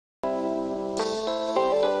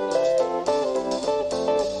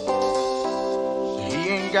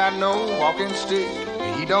ain't got no walking stick,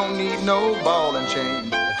 he don't need no ball and chain.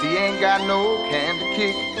 If he ain't got no can to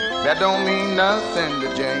kick, that don't mean nothing to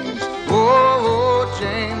James. Oh,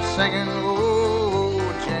 James singing, oh,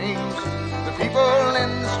 James. The people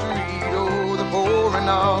in the street, oh, the pouring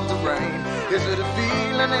of the rain. Is it a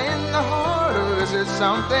feeling in the heart, or is it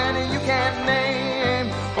something you can't name?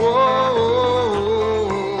 Oh,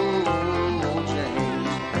 James.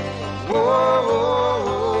 Oh,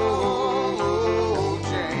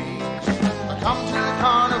 James. Come to the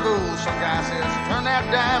carnival, some guy says, turn that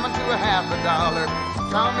dime into a $50.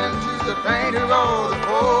 Come into the painter or the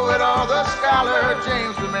poet or the scholar.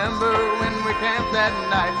 James, remember when we camped that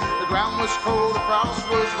night? The ground was cold, the frost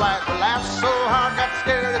was white. We laughed so hard, got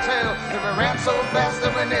scared as hell. And we ran so fast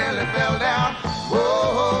that we nearly fell down.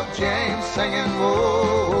 Whoa, James, singing,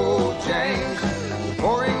 whoa, James.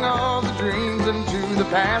 Pouring all the dreams into the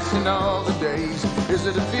passing of the days. Is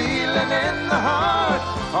it a feeling in the heart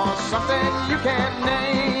or something you can't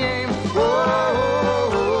name? Whoa,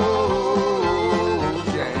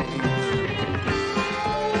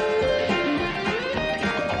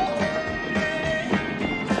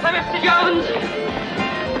 Mr. Jones!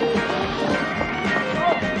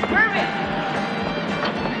 Herbie!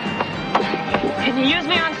 Can you use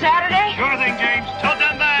me on Saturday? Sure thing, James. Tote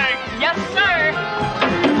them bags. Yes, sir.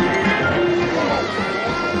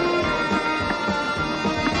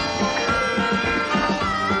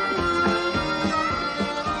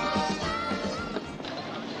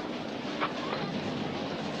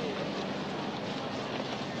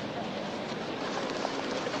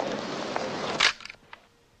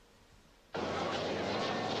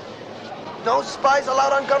 No spies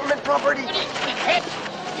allowed on government property.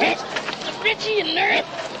 Richie, you nerd.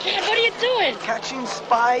 Dad, what are you doing? Catching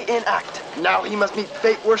spy in act. Now he must meet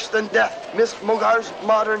fate worse than death. Miss Mogar's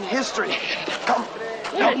modern history. Come.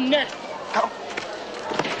 What a nut. Come.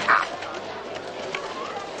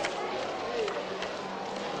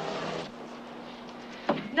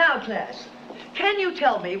 Now, class, can you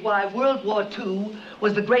tell me why World War II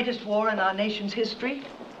was the greatest war in our nation's history?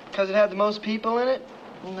 Because it had the most people in it?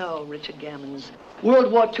 No, Richard Gammons.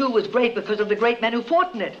 World War II was great because of the great men who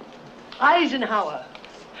fought in it. Eisenhower,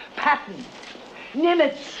 Patton,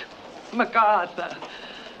 Nimitz, MacArthur,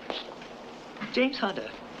 James Hunter.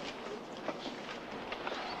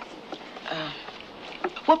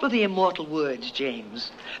 What were the immortal words,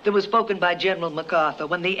 James, that were spoken by General MacArthur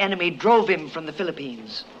when the enemy drove him from the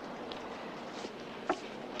Philippines?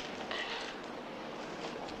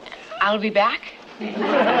 I'll be back.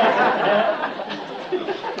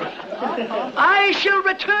 I shall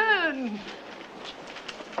return.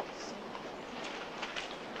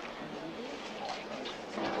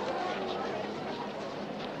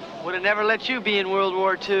 Would have never let you be in World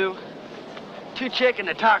War II. Too chicken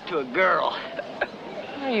to talk to a girl.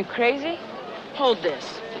 Are you crazy? Hold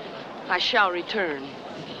this. I shall return.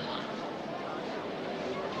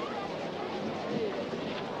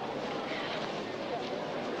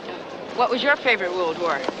 What was your favorite World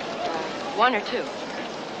War? One or two?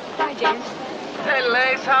 Bye, James. Hey,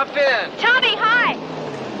 Lace, hop in. Tommy, hi.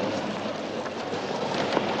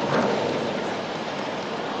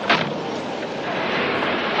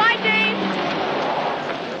 Bye, James.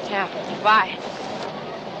 Yeah, bye.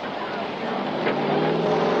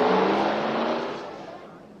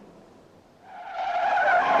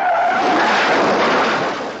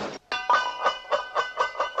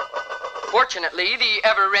 Fortunately, the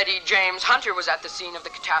ever-ready James Hunter was at the scene of the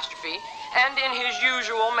catastrophe, and in his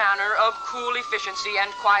usual manner of cool efficiency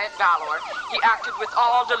and quiet valor, he acted with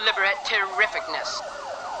all deliberate terrificness.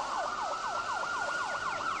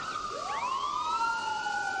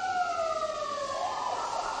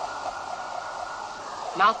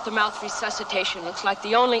 Mouth-to-mouth resuscitation looks like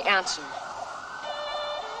the only answer.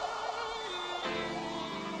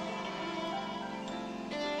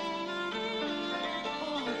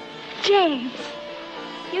 James,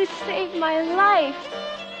 you saved my life.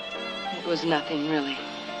 It was nothing, really.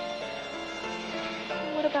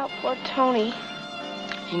 What about poor Tony?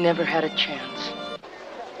 He never had a chance.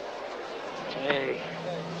 Hey.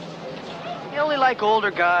 You only like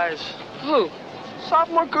older guys. Who?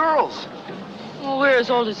 Sophomore girls. Well, we're as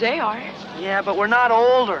old as they are. Yeah, but we're not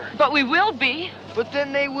older. But we will be. But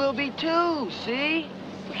then they will be too, see?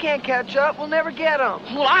 We can't catch up. We'll never get them.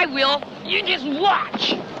 Well, I will. You just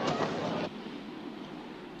watch.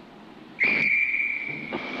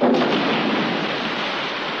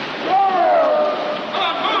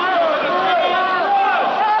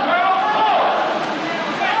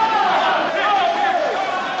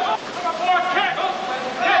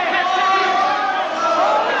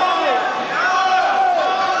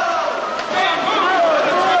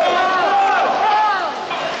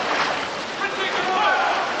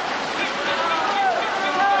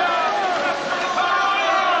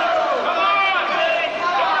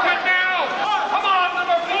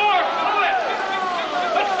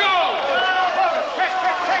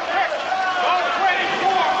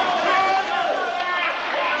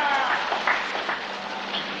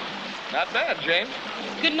 James?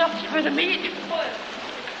 Good enough for the meet.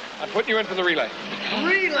 I'm putting you in for the relay.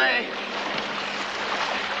 Relay!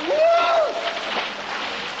 Woo!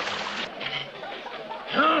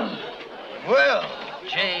 Well,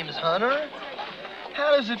 James Hunter,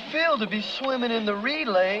 how does it feel to be swimming in the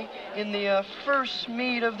relay in the first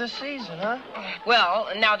meet of the season, huh? Well,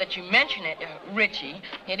 now that you mention it, Richie,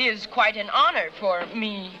 it is quite an honor for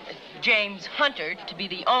me, James Hunter, to be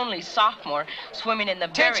the only sophomore swimming in the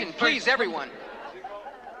Attention, very please, first... everyone.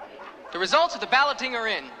 The results of the balloting are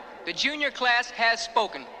in. The junior class has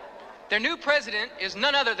spoken. Their new president is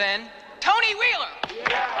none other than Tony Wheeler.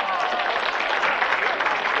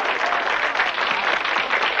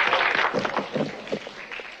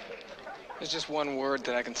 There's just one word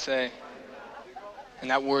that I can say, and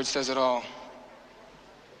that word says it all.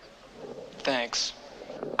 Thanks.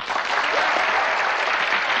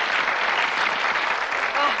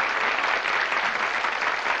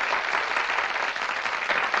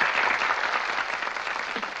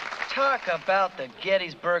 Talk about the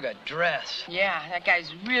Gettysburg Address. Yeah, that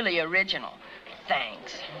guy's really original.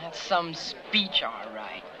 Thanks. That's some speech, all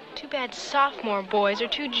right. Too bad sophomore boys are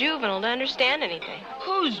too juvenile to understand anything.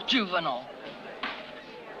 Who's juvenile?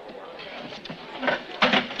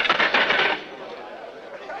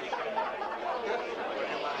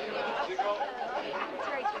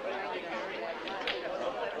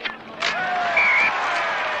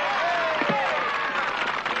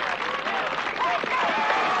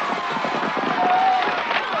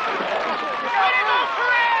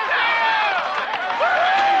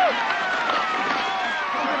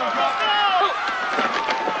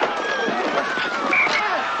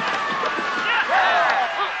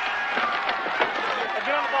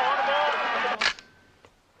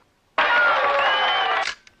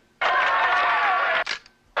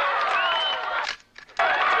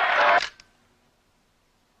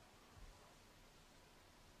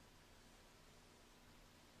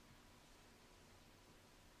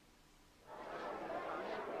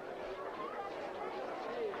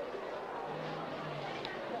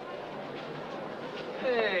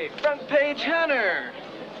 Hey, front page Hunter.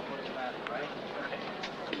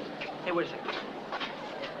 Hey, wait a second.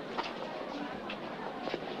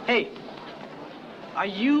 Hey, are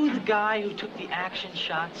you the guy who took the action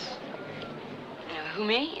shots? Who,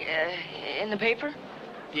 me? In the paper?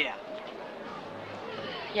 Yeah.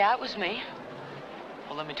 Yeah, it was me.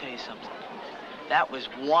 Well, let me tell you something. That was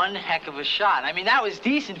one heck of a shot. I mean, that was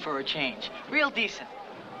decent for a change. Real decent.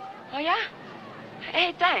 Oh, yeah?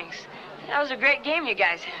 Hey, thanks. That was a great game you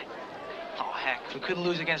guys had. Oh, heck, we couldn't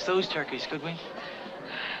lose against those turkeys, could we?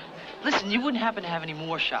 Listen, you wouldn't happen to have any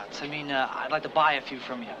more shots. I mean, I'd like to buy a few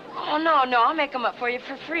from you. Oh, no, I'll make them up for you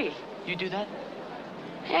for free. You do that?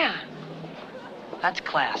 Yeah. That's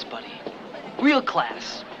class, buddy. Real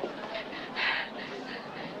class.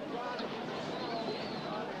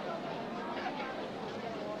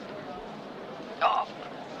 Oh.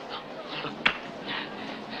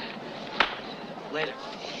 Later.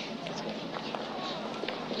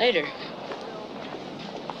 Later.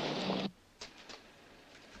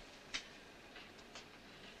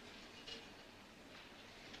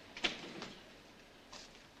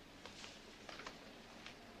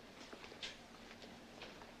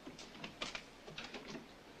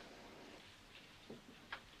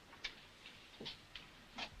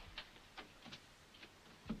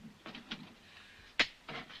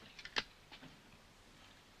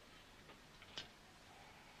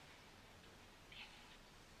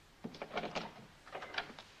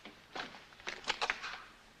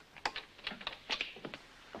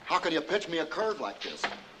 How can you pitch me a curve like this?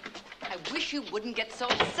 I wish you wouldn't get so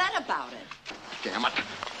upset about it. Damn it. I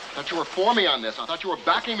thought you were for me on this. I thought you were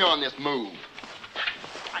backing me on this move.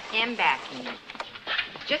 I am backing you.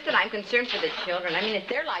 Just that I'm concerned for the children. I mean, it's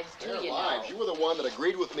their lives, too, Their you lives. know. You were the one that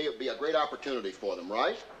agreed with me it would be a great opportunity for them,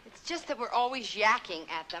 right? It's just that we're always yakking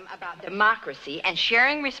at them about democracy and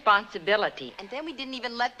sharing responsibility. And then we didn't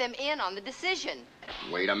even let them in on the decision.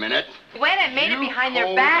 Wait a minute. Went and made it behind their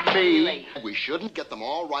told back, me really. we shouldn't get them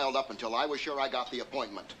all riled up until I was sure I got the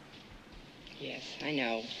appointment. Yes, I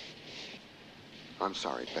know. I'm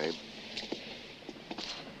sorry, babe.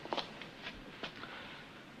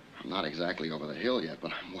 I'm not exactly over the hill yet,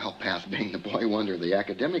 but I'm well past being the boy wonder of the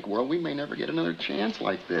academic world. We may never get another chance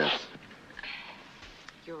like this.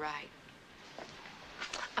 You're right.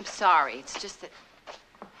 I'm sorry. It's just that,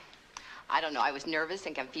 I don't know, I was nervous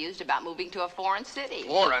and confused about moving to a foreign city.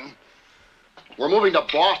 Foreign? We're moving to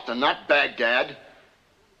Boston, not Baghdad.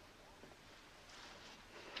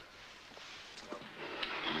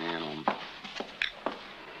 Man,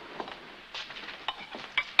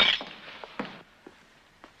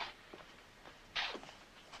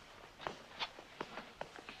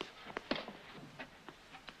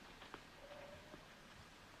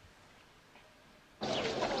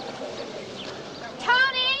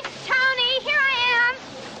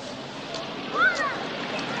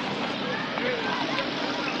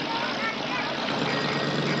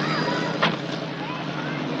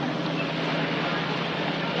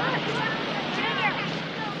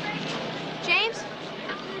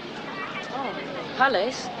 Hi,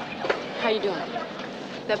 Lace. How you doing?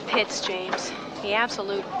 The pits, James. The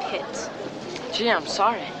absolute pits. Gee, I'm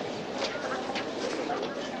sorry.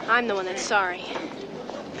 I'm the one that's sorry.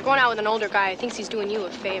 You're going out with an older guy who thinks he's doing you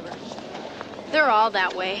a favor. They're all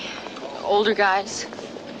that way. Older guys?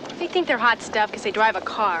 They think they're hot stuff because they drive a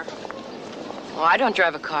car. Well, I don't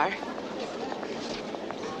drive a car.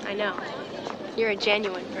 I know. You're a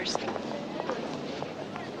genuine person.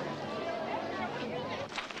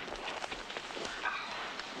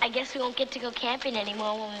 I guess we won't get to go camping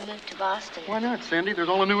anymore when we move to Boston. Why not, Sandy? There's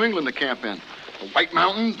all of New England to camp in. The White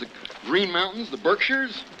Mountains, the Green Mountains, the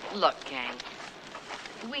Berkshires. Look, gang,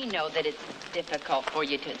 we know that it's difficult for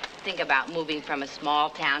you to think about moving from a small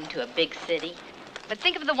town to a big city. But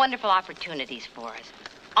think of the wonderful opportunities for us.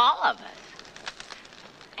 All of us.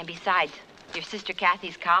 And besides, your sister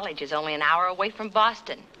Kathy's college is only an hour away from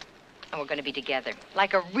Boston. And we're going to be together,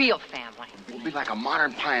 like a real family. We'll be like a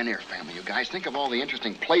modern pioneer family, you guys. Think of all the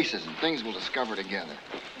interesting places and things we'll discover together.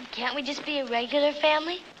 Can't we just be a regular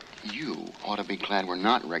family? You ought to be glad we're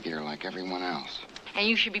not regular like everyone else. And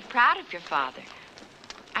you should be proud of your father.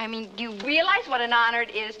 I mean, do you realize what an honor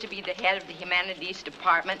it is to be the head of the humanities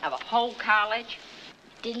department of a whole college?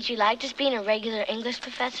 Didn't you like just being a regular English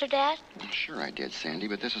professor, Dad? Well, sure I did, Sandy,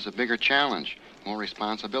 but this is a bigger challenge. More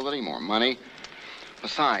responsibility, more money.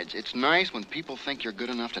 Besides, it's nice when people think you're good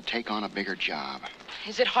enough to take on a bigger job.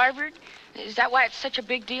 Is it Harvard? Is that why it's such a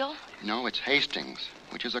big deal? No, it's Hastings,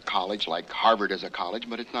 which is a college like Harvard is a college,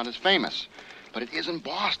 but it's not as famous. But it isn't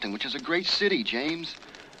Boston, which is a great city, James.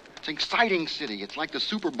 It's an exciting city. It's like the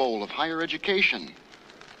Super Bowl of higher education.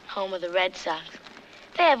 Home of the Red Sox.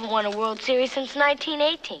 They haven't won a World Series since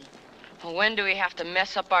 1918. Well, when do we have to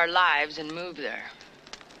mess up our lives and move there?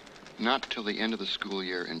 Not till the end of the school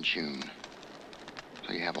year in June.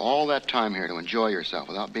 So you have all that time here to enjoy yourself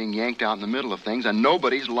without being yanked out in the middle of things, and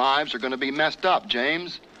nobody's lives are going to be messed up,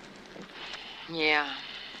 James. Yeah.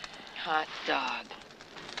 Hot dog.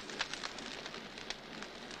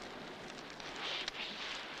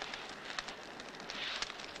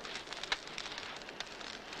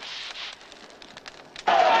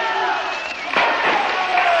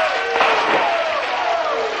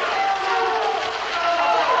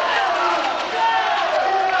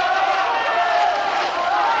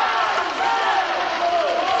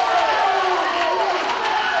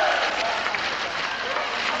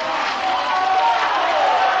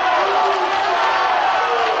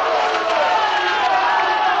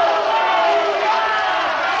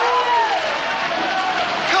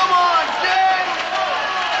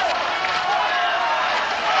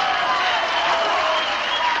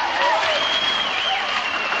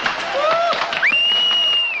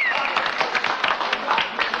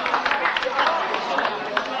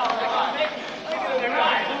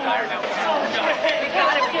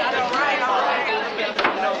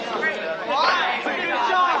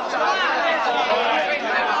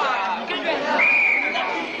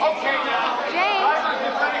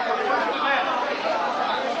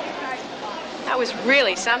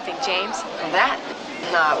 Something, James. That?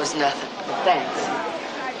 No, it was nothing. Thanks.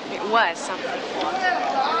 It was something.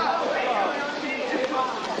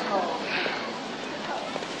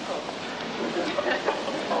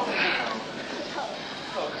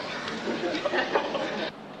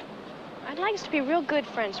 I'd like us to be real good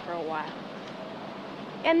friends for a while.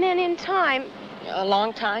 And then in time... A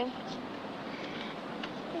long time?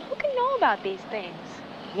 Who can know about these things?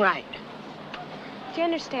 Right. Do you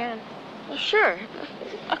understand? Well, sure.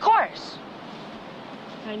 Of course.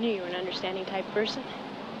 I knew you were an understanding type person.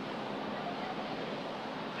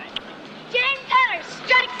 James Hunter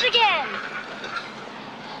strikes again!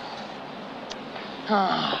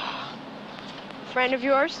 Friend of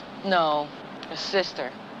yours? No, a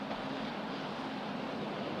sister.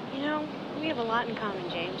 You know, we have a lot in common,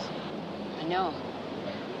 James. I know.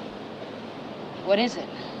 What is it?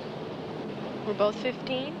 We're both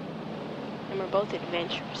 15, and we're both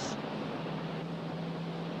adventurous.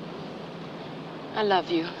 I love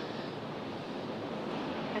you.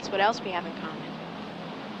 That's what else we have in common.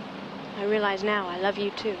 I realize now I love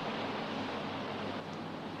you, too.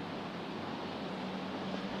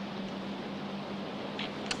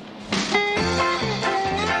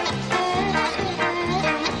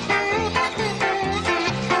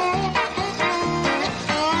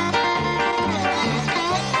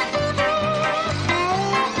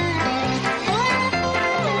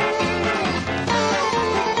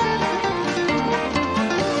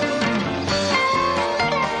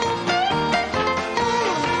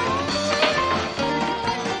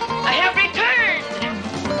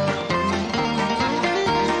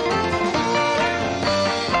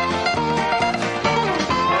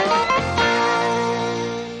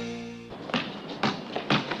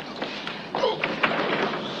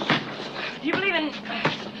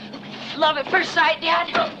 love at first sight,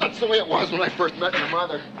 Dad? That's the way it was when I first met your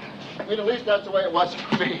mother. I mean, at least that's the way it was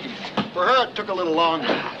for me. For her, it took a little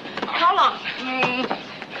longer. How long?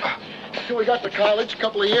 Till we got to college, a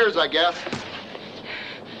couple of years, I guess.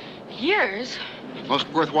 Years? Most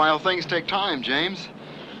worthwhile things take time, James.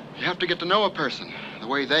 You have to get to know a person. The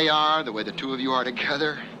way they are, the way the two of you are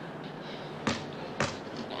together.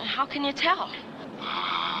 How can you tell?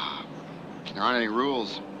 There aren't any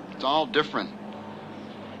rules. It's all different.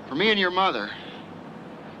 For me and your mother,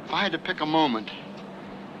 if I had to pick a moment,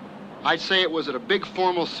 I'd say it was at a big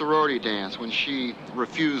formal sorority dance when she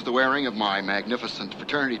refused the wearing of my magnificent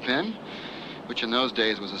fraternity pin, which in those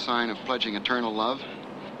days was a sign of pledging eternal love.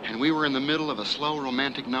 And we were in the middle of a slow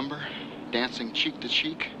romantic number, dancing cheek to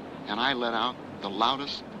cheek, and I let out the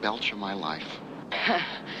loudest belch of my life.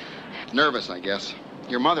 Nervous, I guess.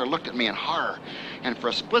 Your mother looked at me in horror, and for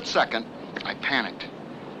a split second, I panicked.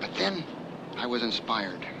 But then I was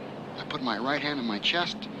inspired. I put my right hand on my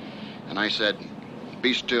chest, and I said,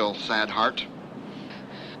 "Be still, sad heart."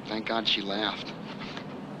 Thank God she laughed.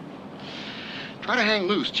 Try to hang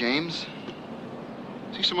loose, James.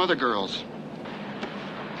 See some other girls.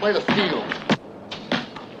 Play the field.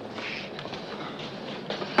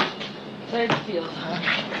 Play the field, huh?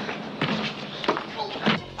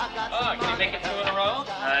 Oh, can you make it two in a row?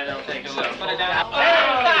 I don't think so. Put it down.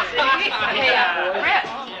 Hey, Rip.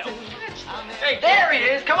 Hey, there he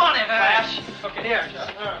is. Come on in, Flash. Okay. Here.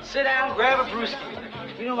 Sit down, grab a brewski.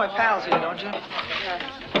 You know my pals here, don't you?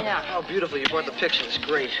 Yeah. Oh, beautiful. You brought the pictures.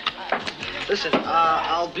 Great. Listen,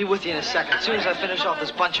 I'll be with you in a second. As soon as I finish off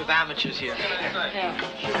this bunch of amateurs here. Yeah.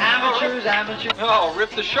 Amateurs. Oh,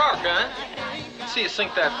 Rip the Shark, huh? Let's see you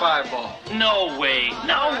sink that 5-ball. No way.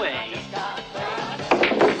 No way.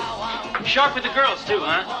 Sharp with the girls, too,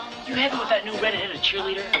 huh? You heading with that new red-headed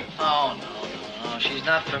cheerleader? Oh, no. She's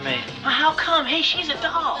not for me. How come? Hey, she's a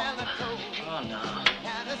doll. Oh, no.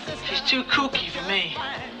 She's too kooky for me.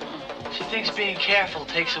 She thinks being careful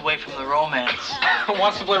takes away from the romance.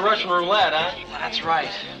 Wants to play Russian roulette, huh? That's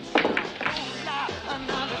right.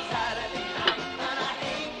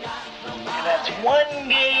 And that's one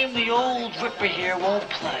game the old Ripper here won't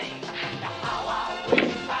play.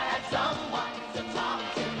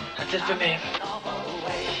 That's it for me.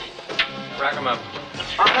 Rack 'em up.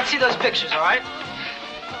 Let's see those pictures, all right?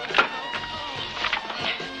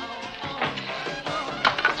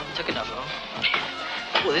 Took enough of them.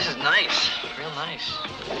 Oh, this is nice. Real nice.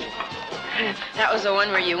 That was the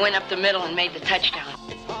one where you went up the middle and made the touchdown.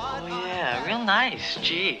 Oh, yeah. Real nice.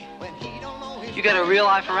 Gee. You got a real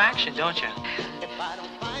eye for action, don't you?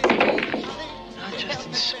 Not just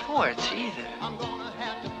in sports, either.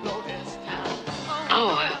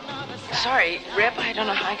 Oh, sorry, Rip. I don't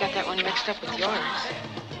know how I got that one mixed up with yours.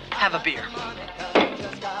 Have a beer.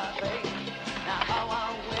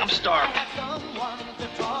 I'm starved.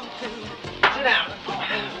 Sit down.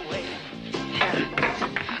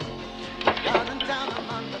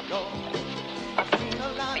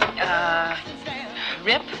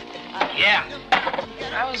 Rip? Yeah.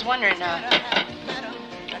 I was wondering,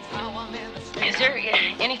 is there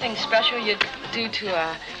anything special you do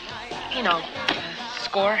to,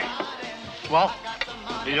 score? Well,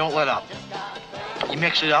 you don't let up. You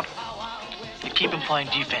mix it up. You keep him playing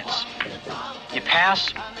defense. You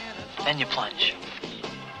pass, then you plunge.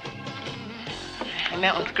 I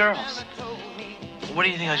meant with girls. What do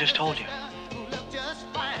you think I just told you?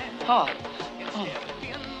 Oh.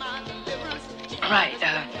 Right,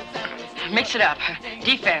 mix it up.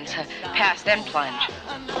 Defense, pass, then plunge.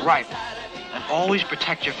 Right. And always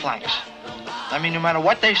protect your flanks. I mean, no matter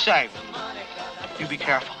what they say, you be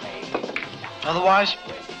careful. Otherwise,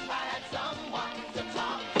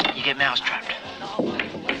 you get mouse-trapped.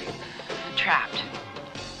 Trapped.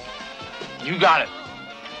 You got it.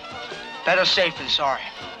 Better safe than sorry.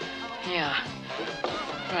 Yeah.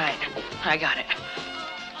 Right. I got it.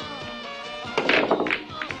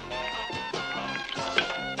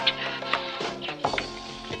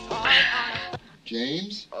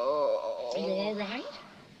 James? Are you all right?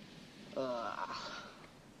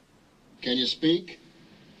 Can you speak?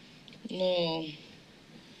 No.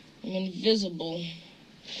 I'm invisible.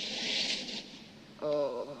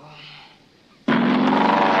 Oh.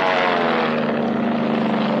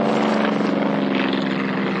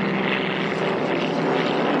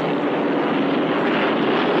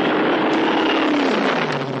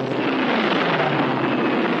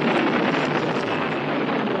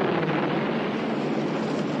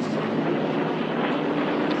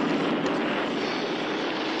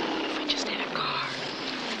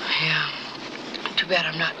 Too bad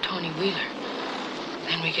I'm not Tony Wheeler.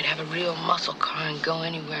 Then we could have a real muscle car and go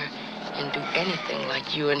anywhere and do anything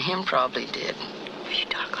like you and him probably did. If you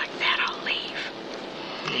talk like that, I'll leave.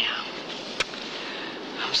 Yeah.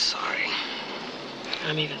 I'm sorry.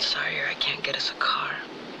 I'm even sorrier I can't get us a car.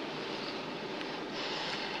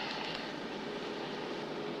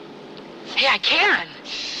 Hey, I can.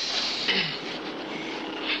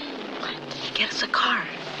 Get us a car.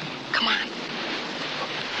 Come on.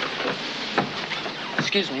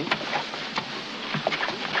 Excuse me.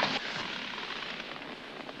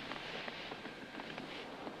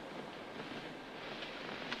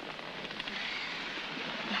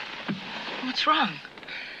 What's wrong?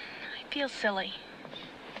 I feel silly.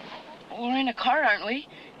 We're in a car, aren't we?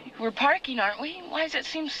 We're parking, aren't we? Why does it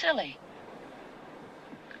seem silly?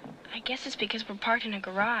 I guess it's because we're parked in a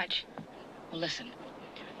garage. Well, listen.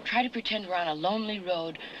 Try to pretend we're on a lonely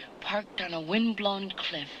road, parked on a wind-blown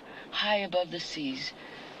cliff, high above the seas,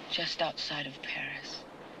 just outside of Paris.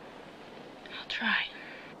 I'll try.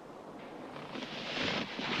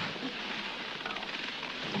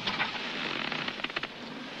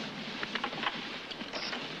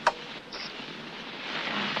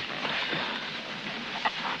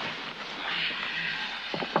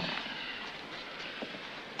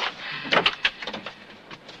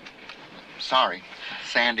 Sorry.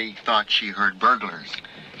 Sandy thought she heard burglars.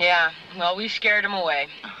 Yeah, well, we scared him away.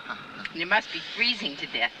 You must be freezing to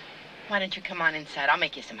death. Why don't you come on inside? I'll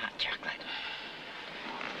make you some hot chocolate.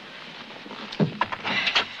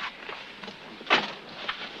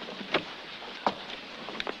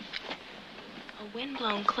 A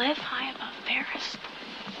wind-blown cliff high above Paris.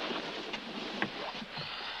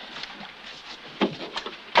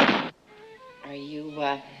 Are you,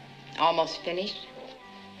 almost finished?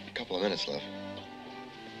 A couple of minutes left.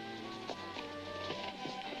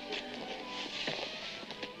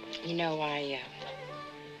 You know, I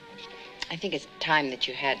think it's time that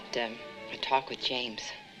you had a talk with James.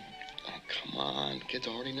 Oh, come on. Kids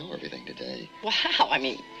already know everything today. Wow, I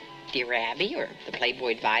mean, Dear Abby or the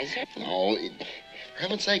Playboy Advisor? No, for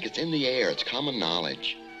heaven's sake, it's in the air. It's common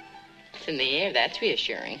knowledge. It's in the air. That's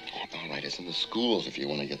reassuring. All right, it's in the schools if you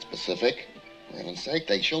want to get specific. For heaven's sake,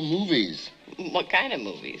 they show movies. What kind of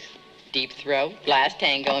movies? Deep Throat, Glass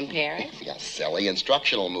Tango in Paris? Yeah, silly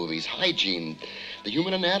instructional movies, hygiene, the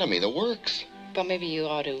human anatomy, the works. Well, maybe you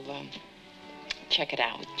ought to check it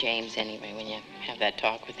out with James anyway when you have that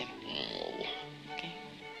talk with him. Oh. Okay.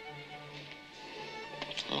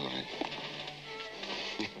 All right.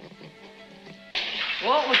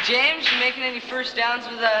 What, with James? You making any first downs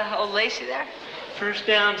with old Lacey there? First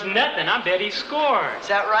down's nothing. I bet he scored. Is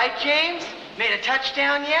that right, James? Made a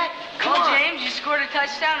touchdown yet? Come on, James. You scored a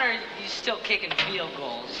touchdown, or are you still kicking field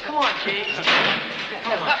goals? Come on, James.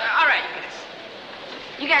 All right, you guys.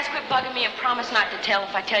 You guys quit bugging me and promise not to tell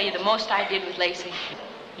if I tell you the most I did with Lacey.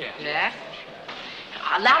 Yeah. Yeah?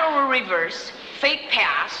 A lateral reverse, fake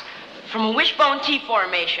pass, from a wishbone T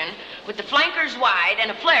formation, with the flankers wide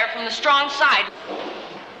and a flare from the strong side.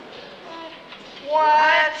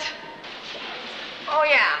 What? Oh,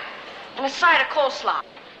 yeah. And a side of coleslaw.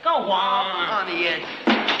 Go on. On the edge.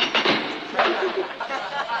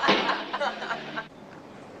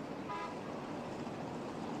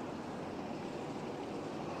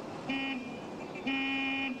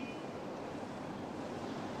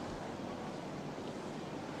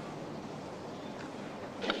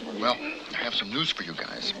 Well, I have some news for you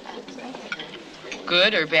guys.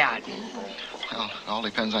 Good or bad? Well, it all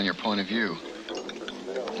depends on your point of view.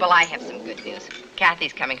 Well, I have some good news.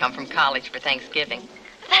 Kathy's coming home from college for Thanksgiving.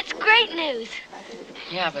 That's great news.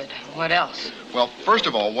 Yeah, but what else? Well, first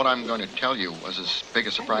of all, what I'm going to tell you was as big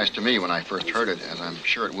a surprise to me when I first heard it as I'm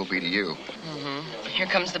sure it will be to you. Mm-hmm. Here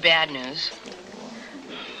comes the bad news.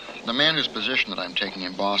 The man whose position that I'm taking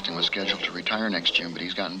in Boston was scheduled to retire next June, but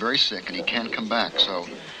he's gotten very sick and he can't come back, so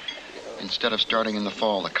instead of starting in the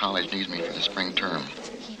fall, the college needs me for the spring term.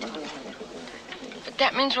 But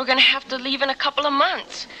that means we're going to have to leave in a couple of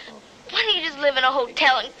months. Why don't you just live in a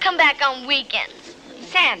hotel and come back on weekends?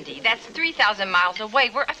 Sandy, that's 3,000 miles away.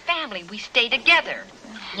 We're a family. We stay together.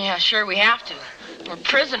 Yeah, sure we have to. We're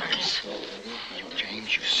prisoners.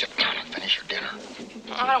 James, you sit down and finish your dinner.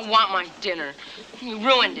 I don't want my dinner. You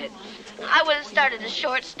ruined it. I would have started a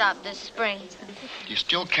shortstop this spring. You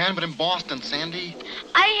still can, but in Boston, Sandy.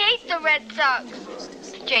 I hate the Red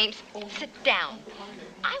Sox. James, sit down.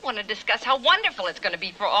 I want to discuss how wonderful it's going to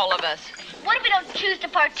be for all of us. What if we don't choose to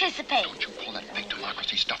participate? Don't you pull that fake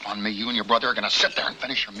democracy stuff on me. You and your brother are going to sit there and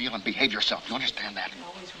finish your meal and behave yourself. You understand that?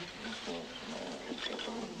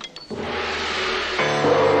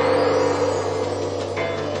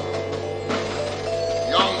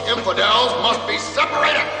 Young infidels must be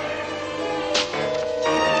separated.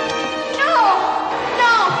 No!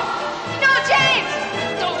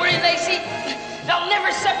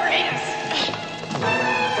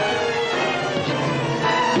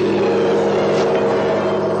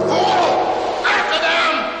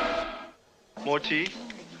 More tea?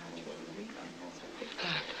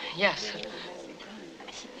 Yes.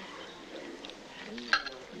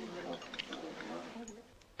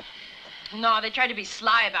 No, they tried to be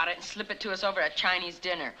sly about it and slip it to us over at Chinese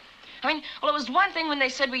dinner. I mean, well, it was one thing when they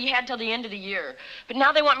said we had till the end of the year, but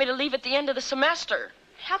now they want me to leave at the end of the semester.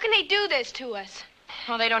 How can they do this to us?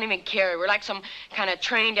 Oh, they don't even care. We're like some kind of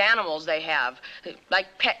trained animals they have. Like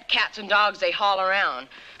pet cats and dogs they haul around.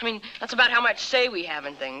 I mean, that's about how much say we have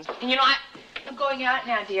in things. And you know, I'm going out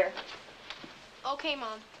now, dear. Okay,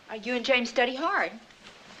 Mom. Are you and James study hard?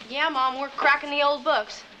 Yeah, Mom, we're cracking the old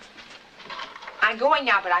books. I'm going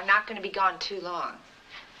now, but I'm not going to be gone too long.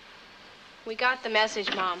 We got the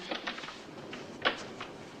message, Mom.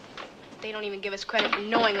 They don't even give us credit for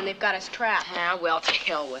knowing when they've got us trapped. Ah, well, to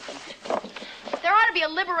hell with them. There ought to be a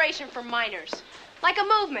liberation for minors. Like a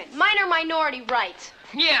movement, minor minority rights.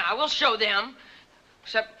 Yeah, we'll show them.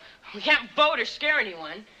 Except we can't vote or scare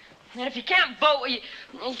anyone. And if you can't vote, you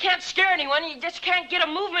can't scare anyone, you just can't get a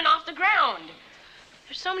movement off the ground.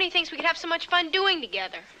 There's so many things we could have so much fun doing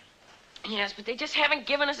together. Yes, but they just haven't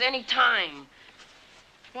given us any time.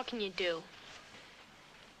 What can you do?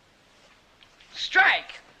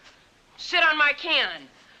 Strike. Sit on my can.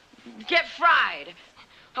 Get fried.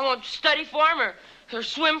 I won't study for 'em or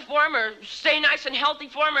swim for 'em or stay nice and healthy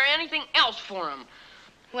for 'em or anything else for 'em.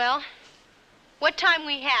 Well, what time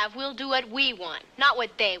we have, we'll do what we want, not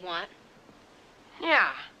what they want.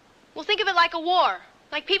 Yeah. We'll think of it like a war.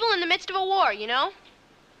 Like people in the midst of a war, you know?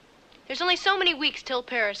 There's only so many weeks till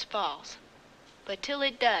Paris falls. But till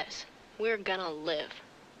it does, we're gonna live.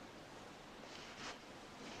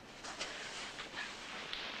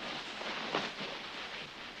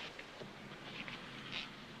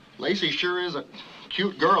 Lacey sure is a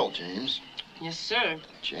cute girl, James. Yes, sir.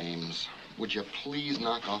 James, would you please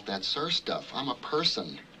knock off that sir stuff? I'm a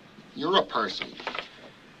person. You're a person.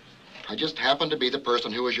 I just happen to be the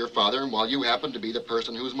person who is your father, while you happen to be the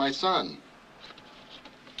person who's my son.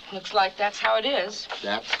 Looks like that's how it is.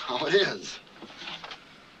 That's how it is.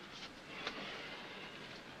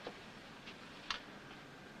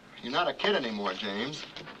 You're not a kid anymore, James.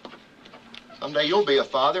 Someday you'll be a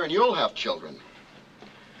father and you'll have children.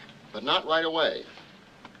 But not right away.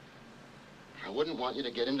 I wouldn't want you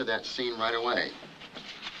to get into that scene right away.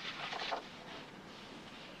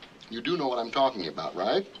 You do know what I'm talking about,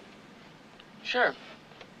 right? Sure.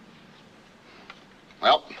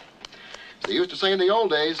 Well, they used to say in the old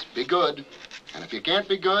days, be good. And if you can't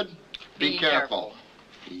be good, be careful.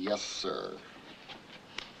 Yes, sir.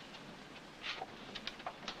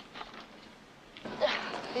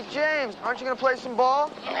 Hey, James, aren't you going to play some ball?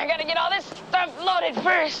 I got to get all this stuff loaded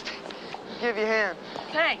first. Give you a hand.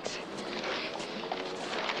 Thanks.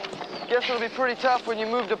 Guess it'll be pretty tough when you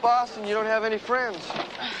move to Boston. You don't have any friends.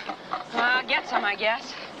 I'll get some, I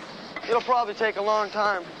guess. It'll probably take a long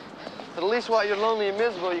time. But at least while you're lonely and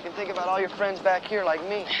miserable, you can think about all your friends back here like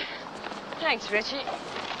me. Thanks, Richie.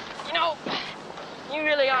 You know, you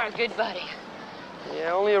really are a good buddy.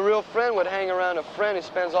 Yeah, only a real friend would hang around a friend who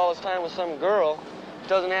spends all his time with some girl,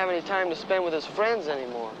 doesn't have any time to spend with his friends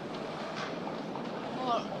anymore.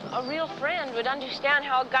 Well, a real friend would understand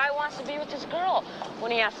how a guy wants to be with his girl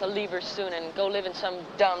when he has to leave her soon and go live in some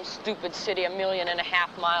dumb, stupid city 1.5 million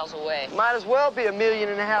miles away. Might as well be 1.5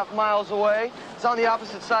 million miles away. It's on the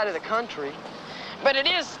opposite side of the country. But it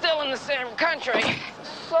is still in the same country.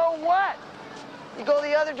 So what? You go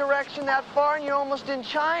the other direction that far and you're almost in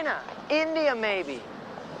China. India, maybe.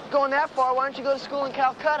 Going that far, why don't you go to school in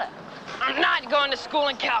Calcutta? I'm not going to school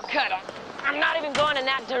in Calcutta. I'm not even going in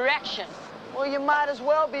that direction. Well, you might as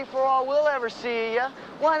well be for all we'll ever see of you.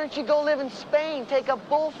 Why don't you go live in Spain, take up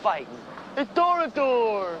bullfighting? It's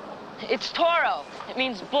Torador. It's Toro. It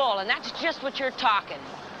means bull, and that's just what you're talking.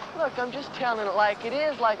 Look, I'm just telling it like it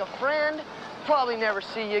is, like a friend. Probably never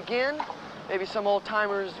see you again. Maybe some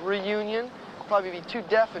old-timers reunion. Probably be too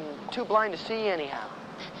deaf and too blind to see anyhow.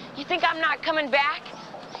 You think I'm not coming back?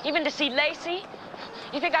 Even to see Lacey?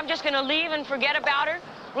 You think I'm just gonna leave and forget about her?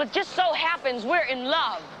 Well, it just so happens we're in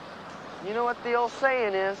love. You know what the old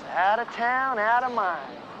saying is, out of town, out of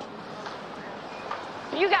mind.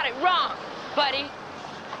 You got it wrong, buddy.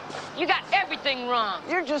 You got everything wrong.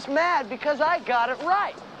 You're just mad because I got it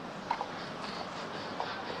right.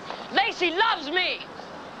 Lacey loves me.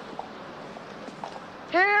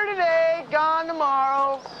 Here today, gone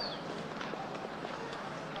tomorrow.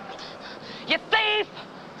 You thief!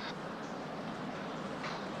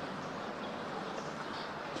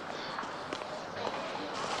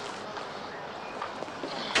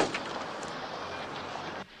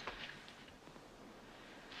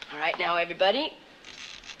 All right, now, everybody.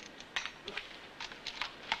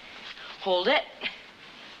 Hold it.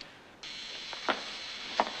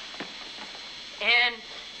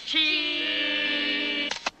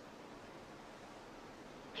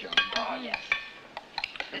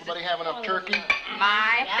 turkey?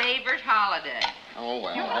 My favorite holiday. Oh,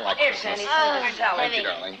 well, I like Here, Christmas. Sandy, Thank you,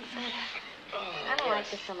 darling. I don't like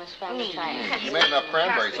this so much, Family Try. You made enough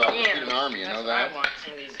cranberry sauce to feed an army, you know that?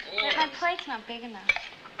 But my plate's not big enough.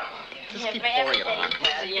 Just keep pouring it on.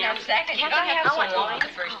 Second. Can't I have some one the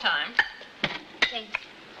first time. Thanks.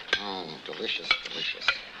 Oh, delicious, delicious.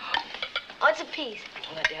 Oh, it's a piece.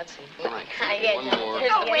 I'll let Dad see. All right, Yeah, one more.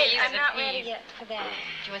 Oh, wait, I'm not ready yet for that.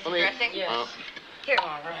 Do you want Let some me- dressing? Yes. Here.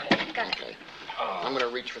 All right. Got it. Okay. I'm going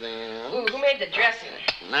to reach for the... Ooh, who made the dressing?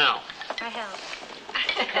 Now. I help.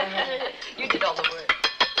 You did all the work.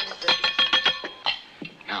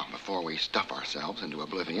 Now, before we stuff ourselves into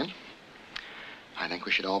oblivion, I think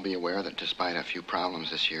we should all be aware that despite a few problems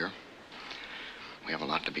this year, we have a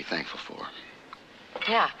lot to be thankful for.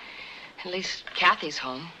 Yeah. At least Kathy's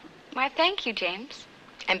home. Why, thank you, James.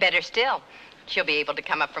 And better still, she'll be able to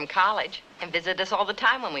come up from college and visit us all the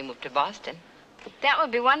time when we move to Boston. That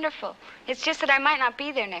would be wonderful. It's just that I might not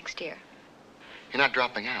be there next year. You're not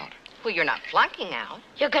dropping out. Well, you're not flunking out.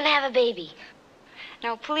 You're gonna have a baby.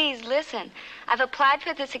 No, please, listen. I've applied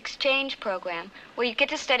for this exchange program where you get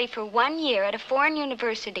to study for 1 year at a foreign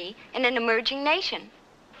university in an emerging nation.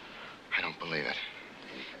 I don't believe it.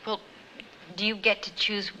 Well, do you get to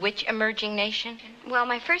choose which emerging nation? Well,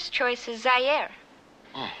 my first choice is Zaire,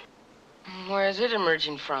 Oh, Where is it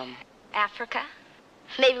emerging from? Africa.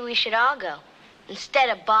 Maybe we should all go instead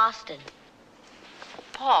of Boston.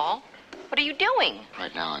 Paul, what are you doing?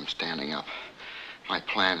 right now I'm standing up. My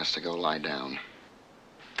plan is to go lie down.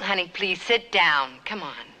 Honey, please sit down. Come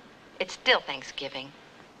on. It's still Thanksgiving.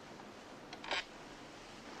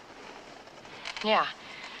 Yeah.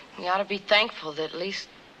 We ought to be thankful that at least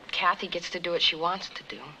Kathy gets to do what she wants to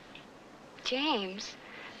do. James,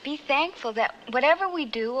 be thankful that whatever we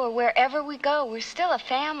do or wherever we go, we're still a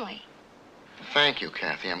family. Thank you,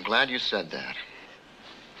 Kathy. I'm glad you said that.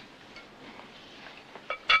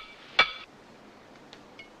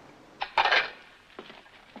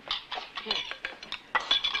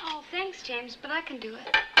 Oh, thanks, James, but I can do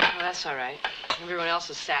it. Oh, that's all right. Everyone else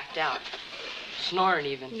is sacked out. Snoring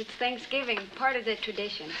even. It's Thanksgiving, part of the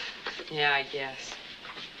tradition. Yeah, I guess.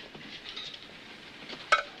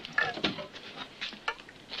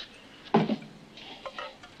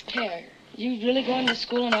 Hey, are you really going to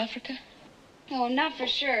school in Africa? Oh, not for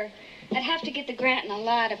sure. I'd have to get the grant and a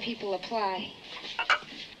lot of people apply.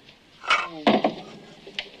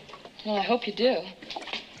 Well, I hope you do.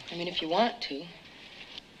 I mean, if you want to.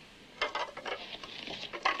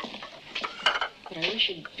 But I wish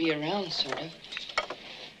you'd be around, sort of.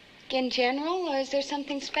 In general, or is there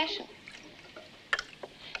something special?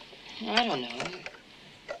 I don't know.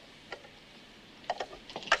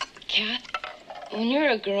 Kat, when you're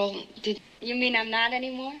a girl, did... You mean I'm not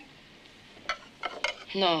anymore?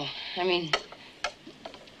 No, I mean,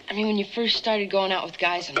 when you first started going out with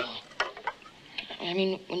guys and all. I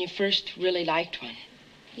mean, when you first really liked one.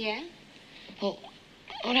 Yeah? Well,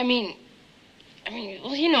 what I mean,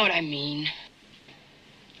 well, you know what I mean.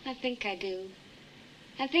 I think I do.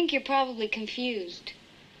 I think you're probably confused.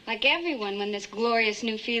 Like everyone when this glorious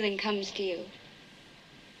new feeling comes to you.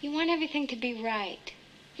 You want everything to be right.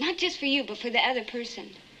 Not just for you, but for the other person.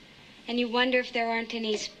 And you wonder if there aren't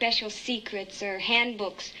any special secrets or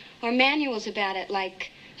handbooks or manuals about it,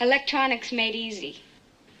 like Electronics Made Easy.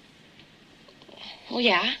 Well,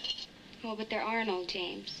 yeah. Oh, but there aren't, old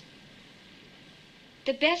James.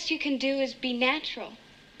 The best you can do is be natural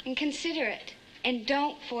and considerate and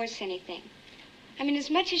don't force anything. I mean, as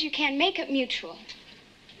much as you can, make it mutual.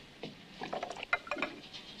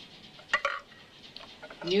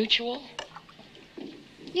 Mutual?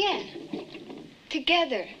 Yeah.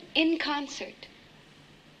 Together, in concert.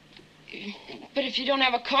 But if you don't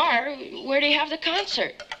have a car, where do you have the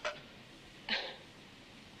concert?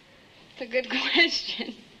 It's a good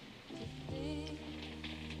question.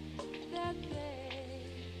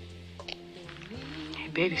 Hey,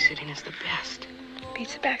 babysitting is the best.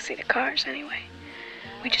 Beats the backseat of cars, anyway.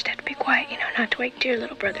 We just have to be quiet, you know, not to wake dear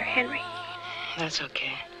little brother Henry. That's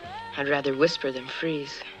okay. I'd rather whisper than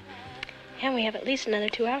freeze. And we have at least another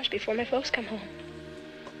 2 hours before my folks come home.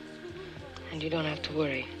 And you don't have to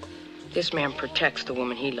worry. This man protects the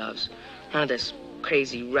woman he loves. None of this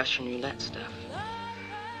crazy Russian roulette stuff.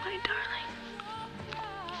 My darling.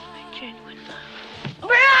 My genuine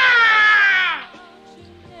love.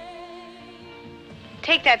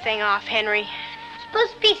 Take that thing off, Henry.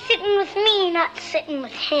 Supposed to be sitting with me, not sitting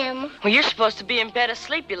with him. Well, you're supposed to be in bed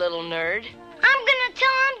asleep, you little nerd. I'm gonna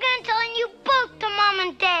tell you both to Mom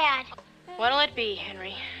and Dad. What'll it be,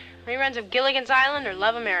 Henry? Reruns of Gilligan's Island or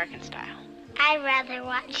Love American Style? I'd rather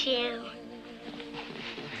watch you.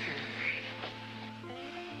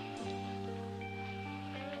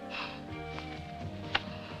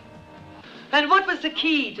 And what was the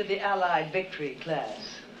key to the Allied victory,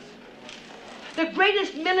 class? The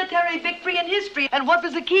greatest military victory in history. And what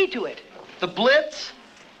was the key to it? The Blitz?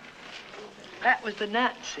 That was the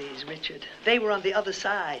Nazis, Richard. They were on the other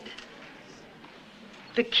side.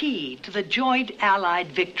 The key to the joint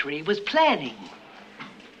Allied victory was planning.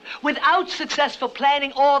 Without successful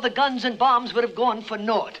planning, all the guns and bombs would have gone for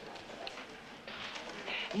naught.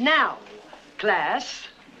 Now, class,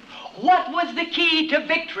 what was the key to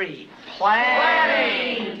victory?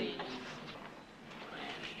 Planning!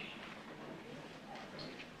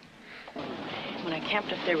 When I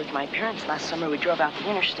camped up there with my parents last summer, we drove out the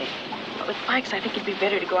interstate. But with bikes, I think it'd be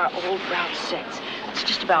better to go out old Route 6. It's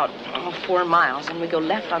just about 4 miles, and we go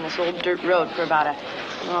left on this old dirt road for about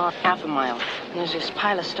half a mile. And there's this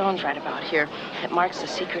pile of stones right about here that marks the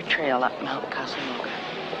secret trail up Mount Casamoga.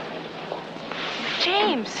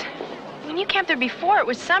 James, when you camped there before, it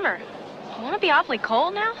was summer. Won't it be awfully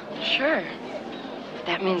cold now? Sure. But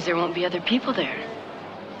that means there won't be other people there.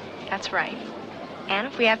 That's right. And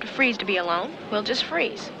if we have to freeze to be alone, we'll just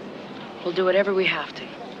freeze. We'll do whatever we have to.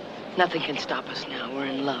 Nothing can stop us now. We're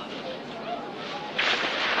in love.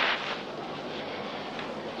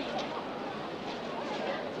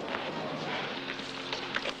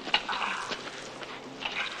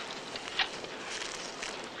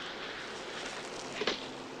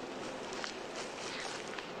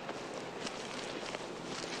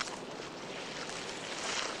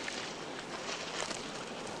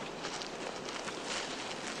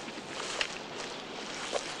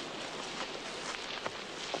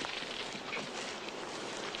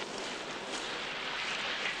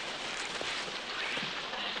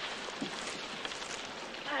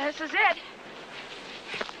 This is it.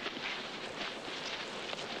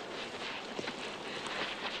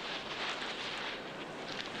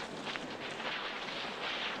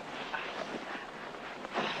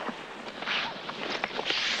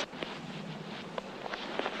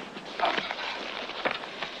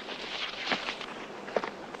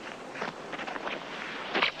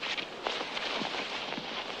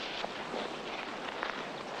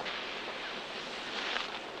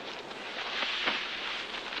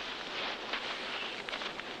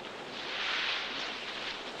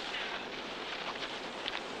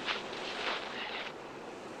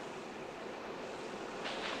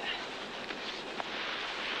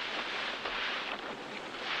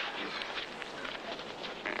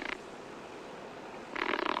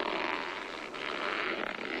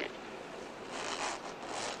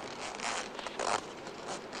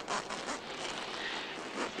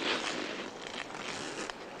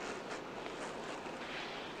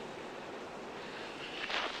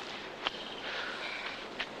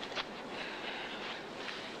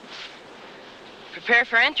 Prepare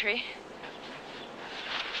for entry.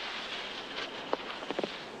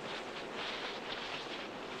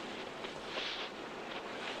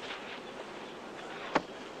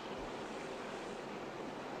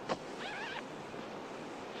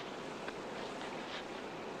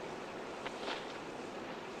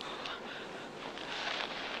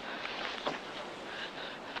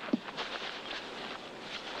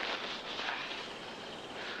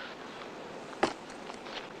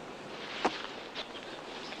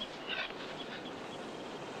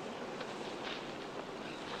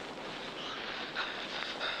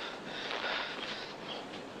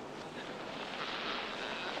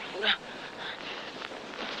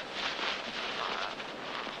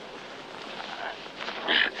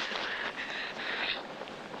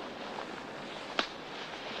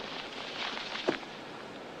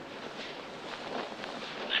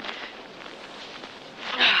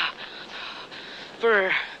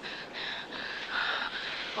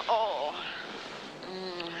 Oh,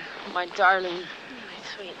 my darling. My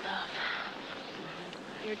sweet love.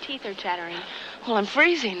 Your teeth are chattering. Well, I'm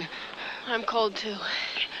freezing. I'm cold, too.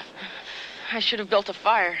 I should have built a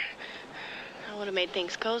fire. That would have made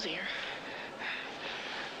things cozier.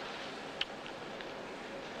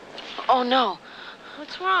 Oh, no.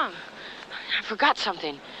 What's wrong? I forgot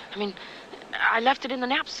something. I mean, I left it in the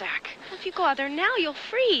knapsack. Well, if you go out there now, you'll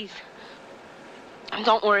freeze.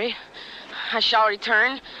 Don't worry. I shall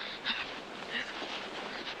return.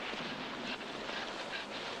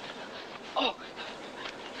 Oh.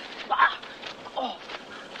 Ah. Oh.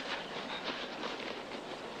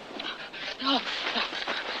 Oh.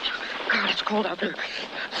 God, it's cold out there.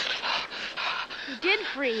 You did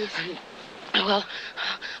freeze. Well,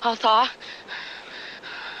 I'll thaw.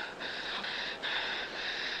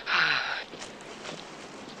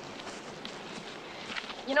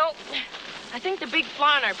 You know, I think the big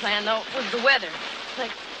flaw in our plan, though, was the weather.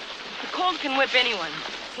 Like, the cold can whip anyone.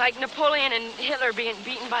 Like Napoleon and Hitler being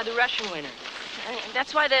beaten by the Russian winter.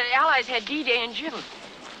 That's why the Allies had D-Day in June.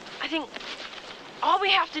 I think all we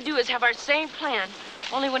have to do is have our same plan,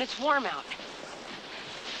 only when it's warm out.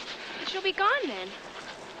 But she'll be gone then.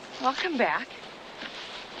 Well, I'll come back.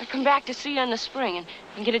 I'll come back to see you in the spring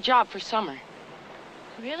and get a job for summer.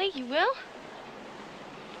 Really? You will?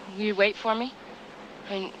 Will you wait for me?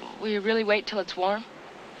 I mean, will you really wait till it's warm?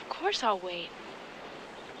 Of course I'll wait.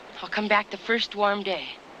 I'll come back the first warm day.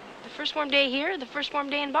 The first warm day here or the first warm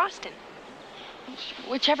day in Boston?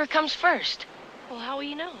 Whichever comes first. Well, how will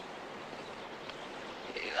you know?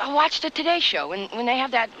 I'll watch the Today Show when they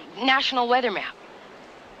have that national weather map.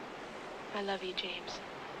 I love you, James.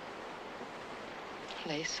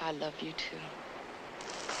 Lace, I love you too.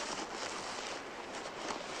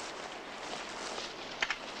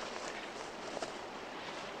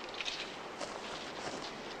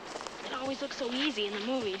 It always looks so easy in the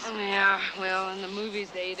movies. Oh, yeah, well, in the movies,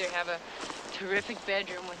 they either have a terrific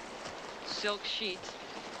bedroom with silk sheets,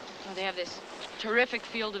 or they have this terrific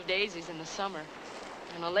field of daisies in the summer,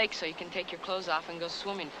 and a lake so you can take your clothes off and go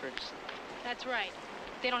swimming first. That's right.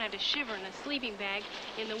 They don't have to shiver in a sleeping bag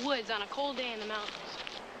in the woods on a cold day in the mountains.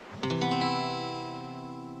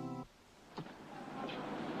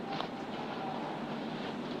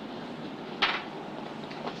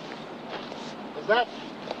 Is that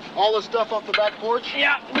all the stuff off the back porch?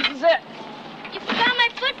 Yeah, this is it. You forgot my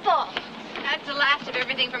football. That's the last of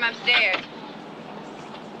everything from upstairs.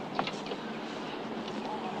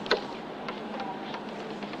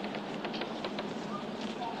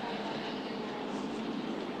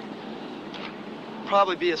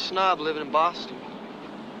 Probably be a snob living in Boston.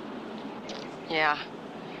 Yeah.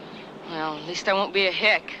 Well, at least I won't be a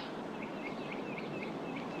hick.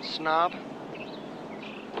 Snob?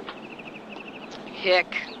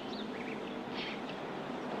 Hick.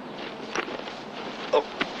 Oh.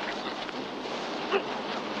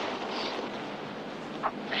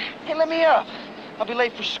 Hey, let me up. I'll be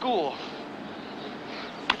late for school.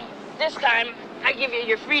 This time, I give you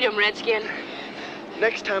your freedom, Redskin.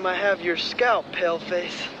 Next time I have your scalp,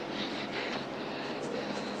 paleface.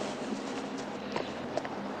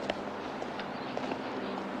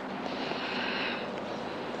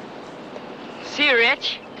 See you,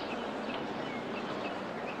 Rich.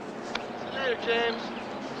 See you later, James.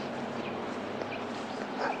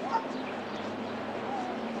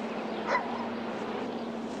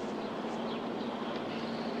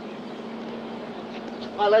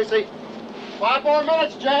 Hi, Lacey. 5 more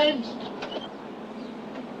minutes, James.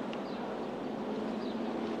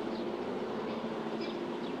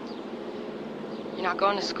 You're not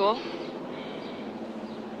going to school?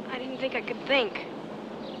 I didn't think I could think.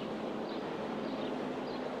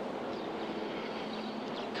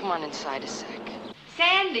 Come on inside a sec.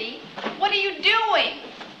 Sandy, what are you doing?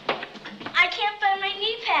 I can't find my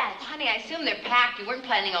knee pads. Well, honey, I assume they're packed. You weren't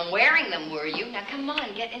planning on wearing them, were you? Now, come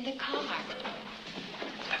on, get in the car.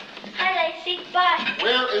 Hi, Lacey. Bye.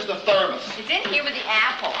 Where is the thermos? It's in here with the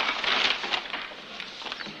apple.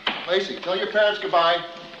 Lacey, tell your parents goodbye.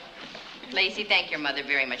 Lacey, thank your mother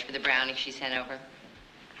very much for the brownie she sent over.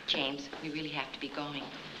 James, we really have to be going.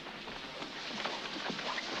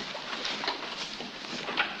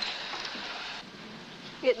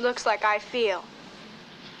 It looks like I feel.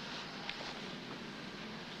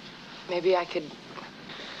 Maybe I could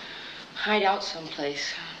hide out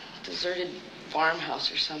someplace. Deserted farmhouse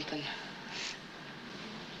or something.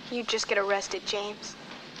 You'd just get arrested, James.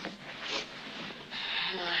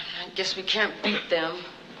 I guess we can't beat them.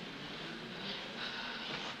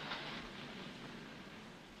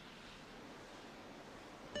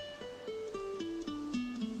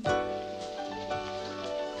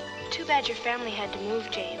 Too bad your family had to move,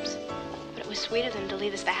 James. But it was sweet of them to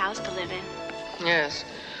leave us the house to live in. Yes.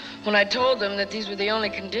 When I told them that these were the only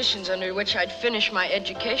conditions under which I'd finish my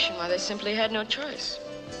education, why, they simply had no choice.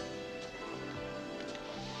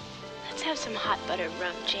 Let's have some hot buttered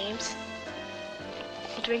rum, James.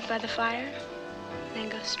 We'll drink by the fire, then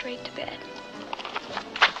go straight to bed.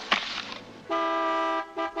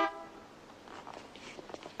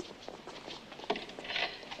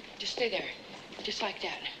 Just stay there. Just like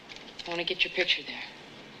that. I want to get your picture there.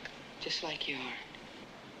 Just like you are.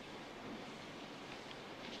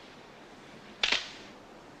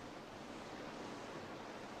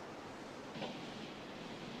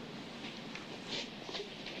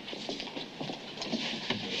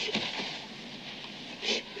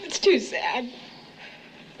 It's too sad.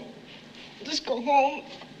 Just go home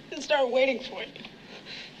and start waiting for it.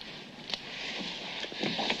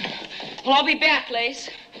 Well, I'll be back, Lace.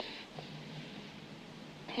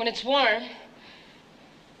 When it's warm.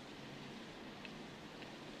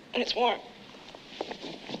 When it's warm.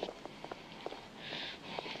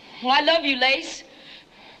 Well, I love you, Lace.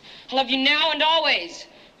 I love you now and always.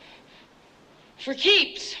 For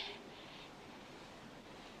keeps.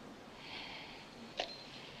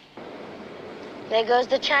 There goes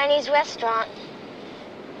the Chinese restaurant.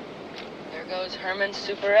 There goes Herman's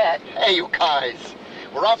Superette. Hey, you guys.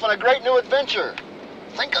 We're off on a great new adventure.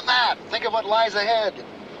 Think of that. Think of what lies ahead.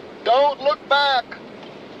 Don't look back.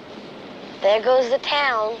 There goes the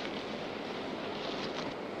town.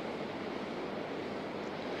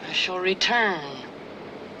 I shall return.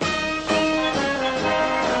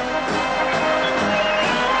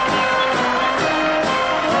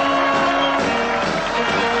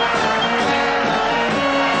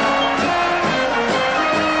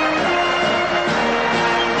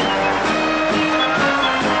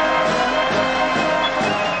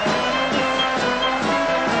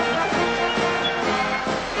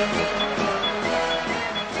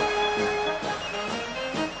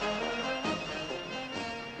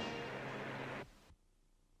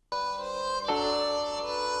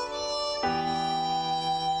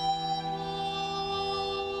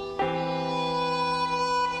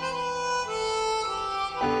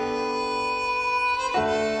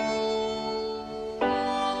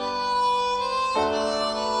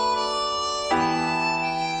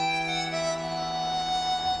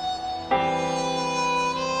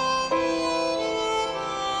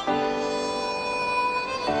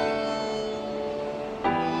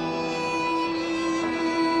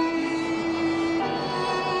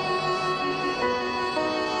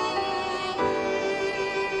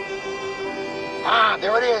 Ah,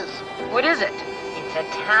 there it is. What is it? It's a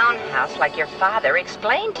townhouse like your father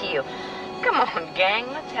explained to you. Come on, gang,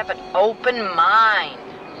 let's have an open mind.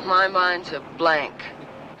 My mind's a blank.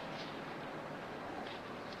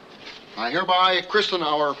 I hereby christen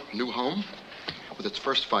our new home with its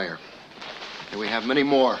first fire. May we have many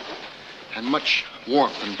more and much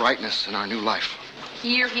warmth and brightness in our new life.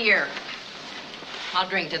 Here, here. I'll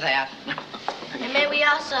drink to that. And may we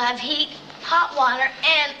also have heat, hot water,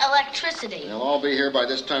 and electricity. They'll all be here by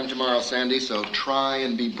this time tomorrow, Sandy, so try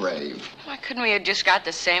and be brave. Why couldn't we have just got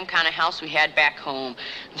the same kind of house we had back home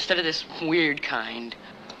instead of this weird kind?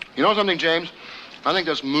 You know something, James? I think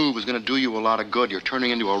this move is going to do you a lot of good. You're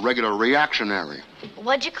turning into a regular reactionary.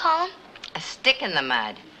 What'd you call him? A stick in the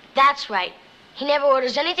mud. That's right. He never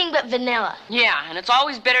orders anything but vanilla. Yeah, and it's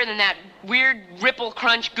always better than that weird ripple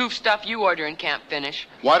crunch goof stuff you order and can't finish.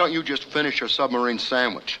 Why don't you just finish your submarine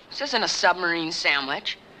sandwich? This isn't a submarine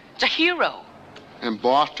sandwich. It's a hero. In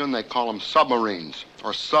Boston, they call them submarines,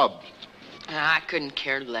 or subs. I couldn't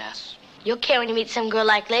care less. You'll care when you meet some girl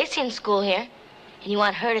like Lacey in school here. And you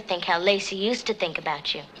want her to think how Lacey used to think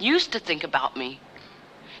about you. Used to think about me.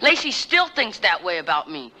 Lacey still thinks that way about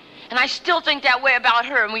me. And I still think that way about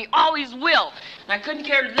her, and we always will. And I couldn't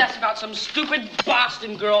care less about some stupid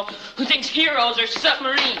Boston girl who thinks heroes are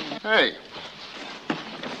submarines. Hey.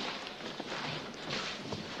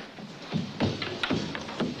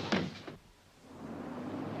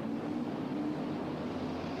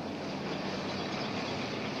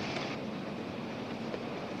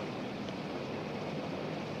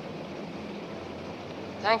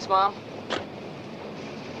 Thanks, Mom.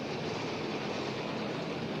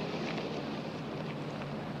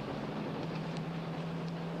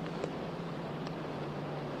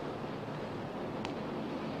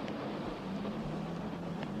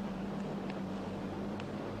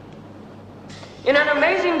 In an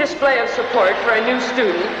amazing display of support for a new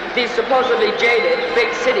student, these supposedly jaded,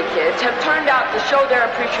 big city kids have turned out to show their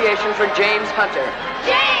appreciation for James Hunter.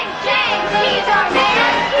 James, he's our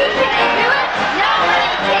man. He can do it. No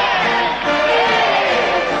one cares.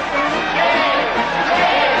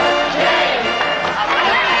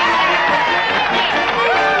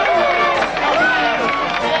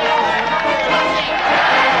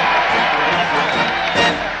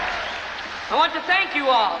 I want to thank you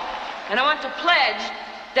all. And I want to pledge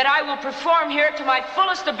that I will perform here to my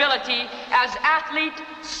fullest ability as athlete,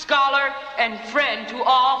 scholar, and friend to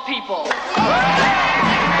all people.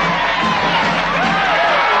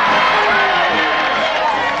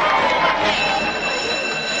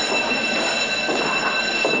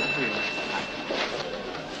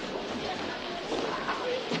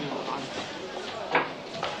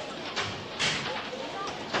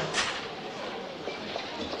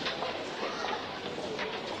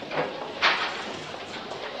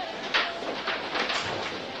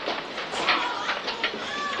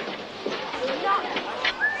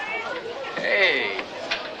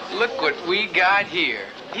 Look what we got here.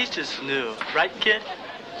 He's just new, right, kid?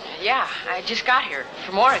 Yeah, I just got here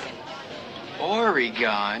from Oregon.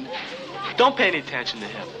 Oregon? Don't pay any attention to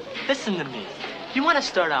him. Listen to me. You want to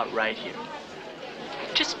start out right here.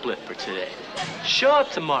 Just split for today. Show up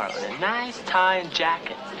tomorrow in a nice tie and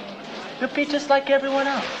jacket. You'll be just like everyone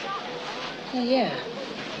else. Yeah.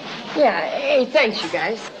 Yeah, hey, thanks, you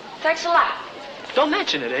guys. Thanks a lot. Don't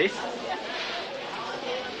mention it, Ace.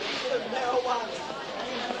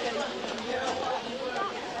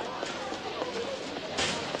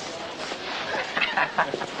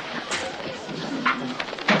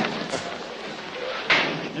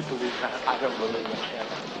 You believe that? I don't believe it.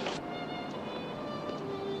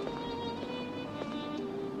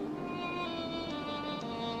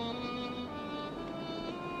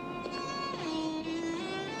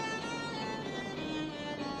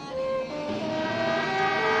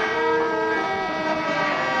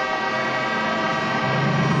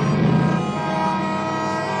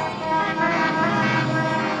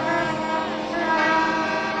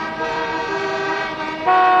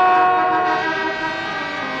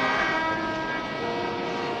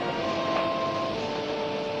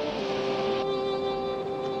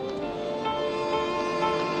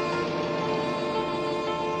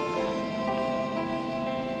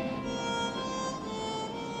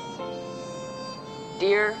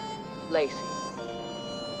 Dear Lacey,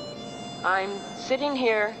 I'm sitting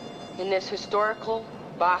here in this historical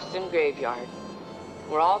Boston graveyard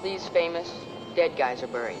where all these famous dead guys are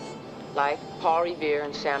buried, like Paul Revere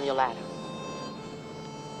and Samuel Adams.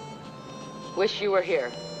 Wish you were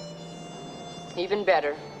here. Even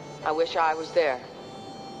better, I wish I was there,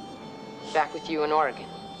 back with you in Oregon.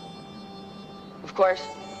 Of course,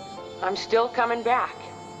 I'm still coming back.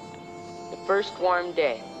 The first warm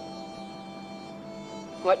day.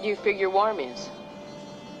 What do you figure warm is?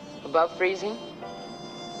 Above freezing?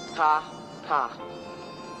 Ha, ha.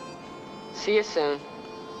 See you soon.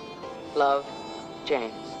 Love,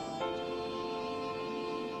 James.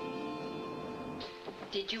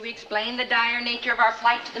 Did you explain the dire nature of our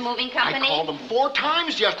flight to the moving company? I called them 4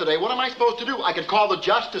 times yesterday. What am I supposed to do? I could call the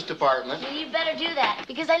Justice Department. Well, you better do that,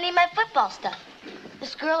 because I need my football stuff.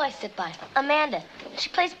 This girl I sit by, Amanda, she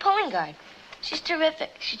plays pulling guard. She's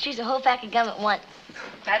terrific. She chews a whole pack of gum at once.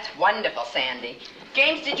 That's wonderful, Sandy.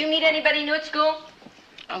 James, did you meet anybody new at school?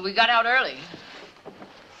 We got out early.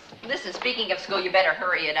 Listen, speaking of school, you better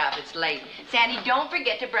hurry it up. It's late. Sandy, don't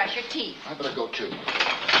forget to brush your teeth. I better go, too.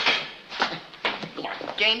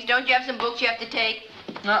 James, don't you have some books you have to take?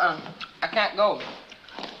 I can't go.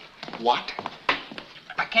 What?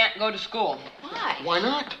 I can't go to school. Why? Why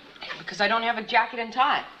not? Because I don't have a jacket and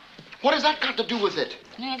tie. What has that got to do with it?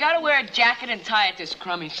 You gotta wear a jacket and tie at this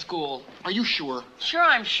crummy school. Are you sure? Sure,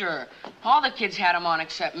 I'm sure. All the kids had them on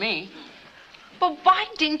except me. But why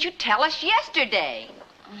didn't you tell us yesterday?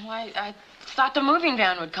 I thought the moving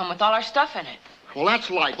van would come with all our stuff in it. Well, that's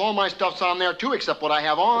life. All my stuff's on there, too, except what I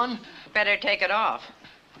have on. Better take it off.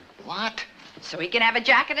 What? So he can have a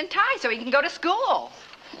jacket and tie so he can go to school.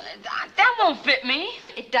 That won't fit me.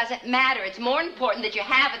 It doesn't matter. It's more important that you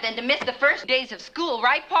have it than to miss the first days of school,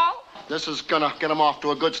 right, Paul? This is gonna get him off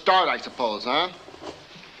to a good start, I suppose, huh?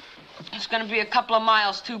 It's gonna be a couple of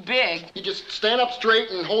miles too big. You just stand up straight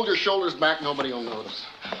and hold your shoulders back. Nobody will notice.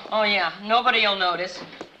 Oh, yeah. Nobody will notice.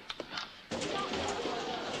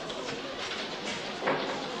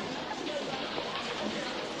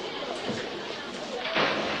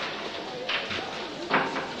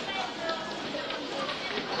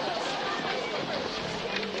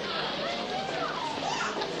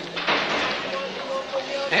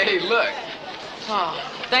 Hey, look. Oh,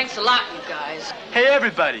 thanks a lot, you guys. Hey,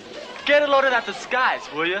 everybody. Get it loaded at the skies,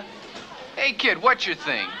 will you? Hey, kid, what's your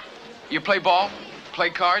thing? You play ball? Play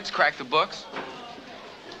cards? Crack the books?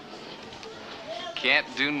 Can't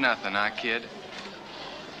do nothing, huh, kid?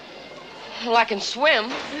 Well, I can swim.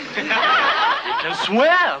 You can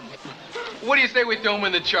swim. What do you say we throw him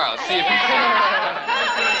in the Charles? See if he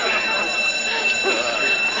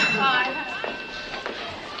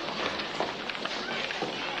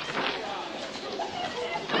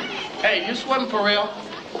Hey, you swim for real?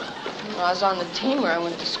 I was on the team where I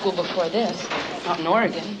went to school before this, out in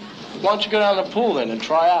Oregon. Why don't you go down to the pool then and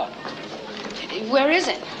try out? Where is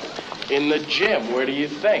it? In the gym. Where do you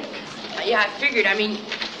think? Yeah, I figured. I mean,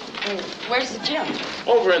 where's the gym?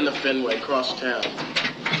 Over in the Fenway, across town.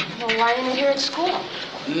 Well, why ain't it here at school?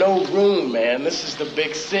 No room, man. This is the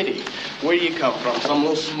big city. Where do you come from? Some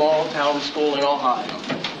little small town school in Ohio.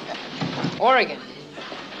 Oregon.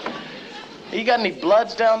 You got any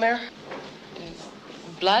bloods down there?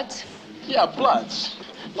 Bloods? Yeah, bloods.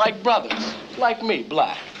 Like brothers. Like me,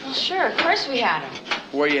 black. Well, sure. Of course we had them.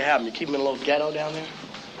 Where you have them? You keep them in a little ghetto down there?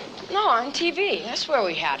 No, on TV. That's where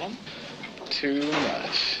we had them. Too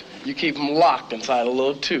much. You keep them locked inside a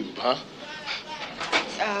little tube, huh?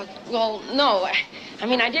 Well, no. I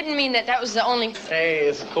mean, I didn't mean that was the only... Hey,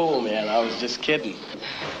 it's cool, man. I was just kidding.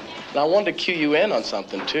 And I wanted to cue you in on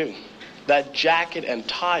something, too. That jacket and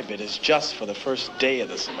tie bit is just for the first day of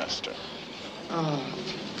the semester. Oh.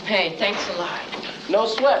 Hey, thanks a lot. No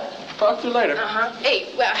sweat. Talk to you later. Uh-huh.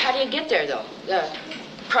 Hey, well, how do you get there, though?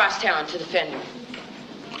 Cross town to the Fender.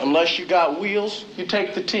 Unless you got wheels, you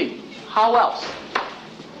take the T. How else?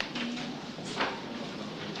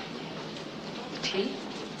 T?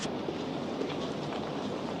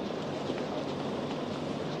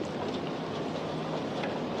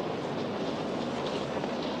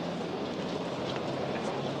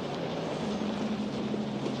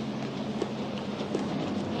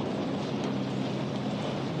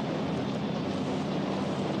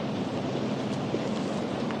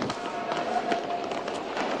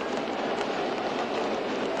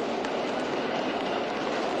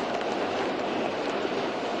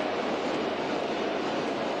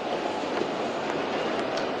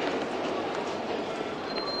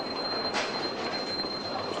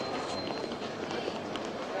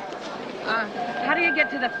 How do you get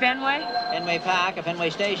to the Fenway? Fenway Park or Fenway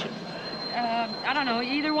Station? I don't know,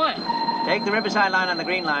 either one. Take the Riverside line on the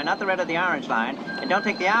green line, not the red or the orange line. And don't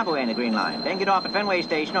take the Arbor on the green line. Then get off at Fenway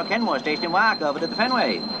Station or Kenmore Station and walk over to the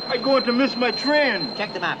Fenway. I'm going to miss my train.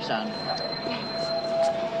 Check the map, son.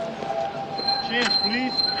 Chance,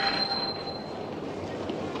 please.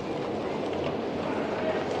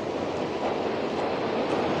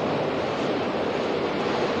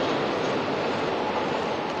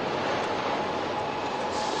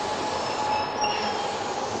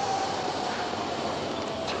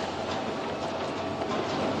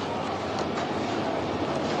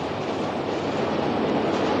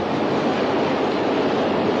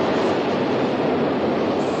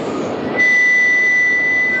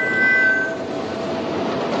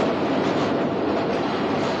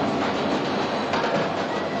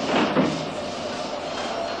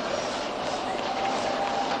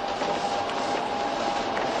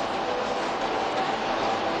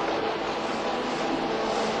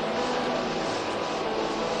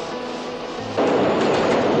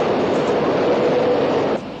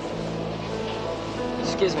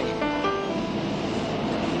 Excuse me.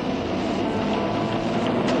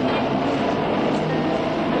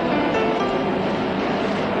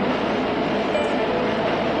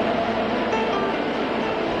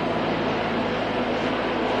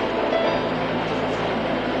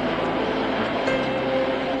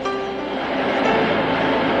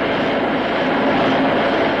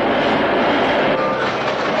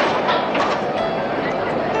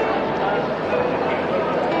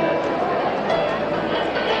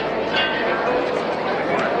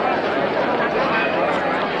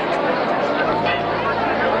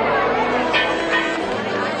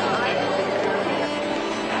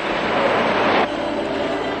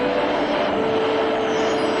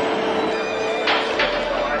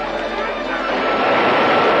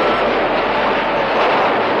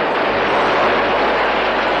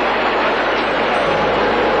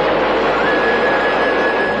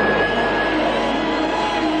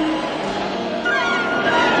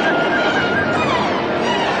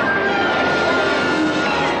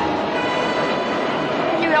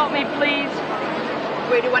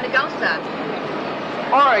 Where do you want to go, son?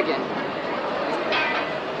 Oregon.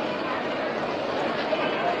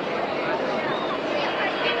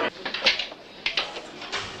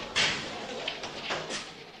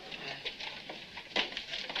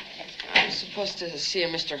 I'm supposed to see a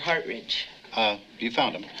Mr. Hartridge. You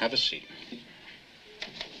found him. Have a seat.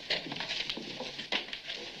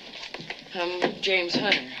 I'm James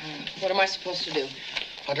Hunter. What am I supposed to do?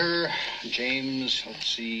 Hunter, James, let's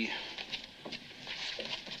see.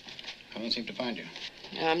 I don't seem to find you.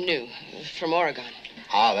 I'm new, from Oregon.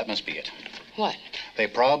 Ah, that must be it. What? They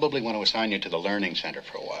probably want to assign you to the Learning Center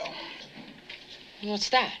for a while. What's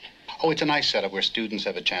that? Oh, it's a nice setup where students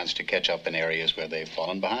have a chance to catch up in areas where they've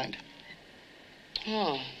fallen behind.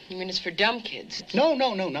 Oh, you mean it's for dumb kids? No,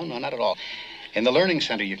 not at all. In the Learning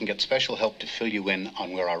Center, you can get special help to fill you in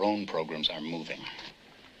on where our own programs are moving.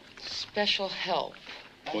 Special help?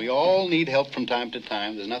 We all need help from time to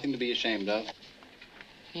time. There's nothing to be ashamed of.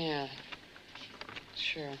 Yeah,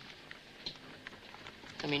 sure.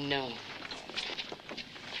 I mean, no.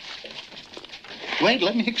 Wait,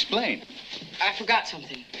 let me explain. I forgot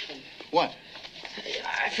something. What?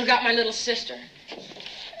 I forgot my little sister.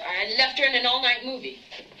 I left her in an all-night movie.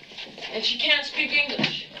 And she can't speak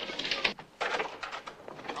English.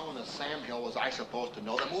 I want to Sam Hill was I supposed to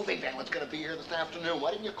know? The moving van was going to be here this afternoon. Why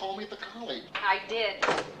didn't you call me at the college? I did.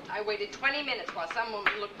 I waited 20 minutes while some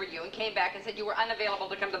woman looked for you and came back and said you were unavailable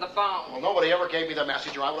to come to the phone. Well, nobody ever gave me the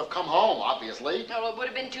message, or I would have come home, obviously. No, it would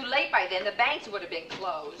have been too late by then. The banks would have been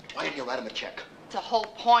closed. Why didn't you write him a check? It's the whole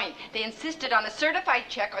point. They insisted on a certified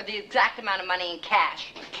check or the exact amount of money in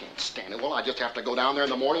cash. I can't stand it. Well, I just have to go down there in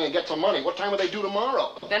the morning and get some money. What time are they due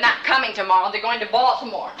tomorrow? They're not coming tomorrow. They're going to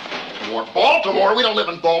Baltimore. Baltimore? We don't live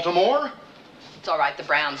in Baltimore. It's all right. The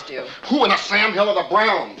Browns do. Who in the Sam Hill are the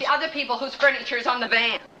Browns? The other people whose furniture's on the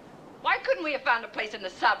van. Why couldn't we have found a place in the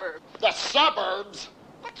suburbs? The suburbs?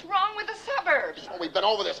 What's wrong with the suburbs? Oh, we've been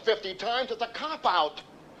over this 50 times. It's a cop-out.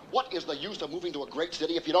 What is the use of moving to a great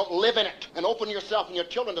city if you don't live in it and open yourself and your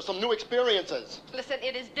children to some new experiences? Listen,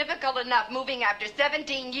 it is difficult enough moving after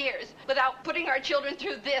 17 years without putting our children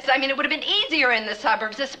through this. I mean, it would have been easier in the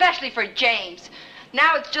suburbs, especially for James.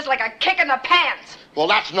 Now it's just like a kick in the pants. Well,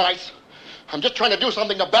 that's nice. I'm just trying to do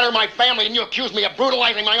something to better my family, and you accuse me of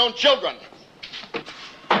brutalizing my own children.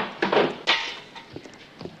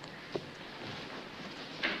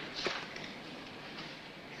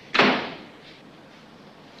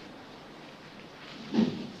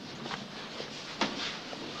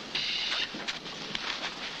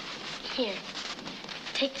 Here,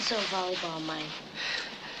 take this old volleyball of mine.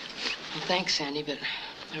 Well, thanks, Sandy, but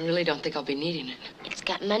I really don't think I'll be needing it. It's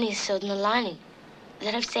got money sewed in the lining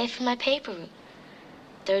that I've saved for my paper route.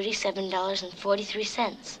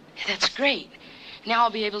 $37.43. That's great. Now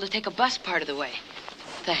I'll be able to take a bus part of the way.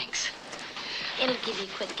 Thanks. It'll give you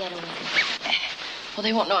a quick getaway. Well,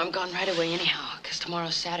 they won't know I'm gone right away anyhow, because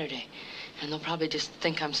tomorrow's Saturday. And they'll probably just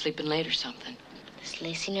think I'm sleeping late or something. Does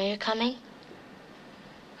Lacey know you're coming?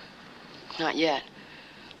 Not yet.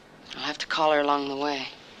 I'll have to call her along the way.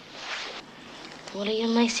 What do you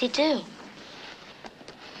and Lacey do?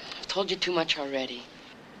 I've told you too much already.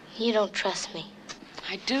 You don't trust me.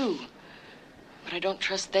 I do. But I don't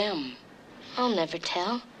trust them. I'll never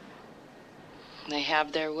tell. They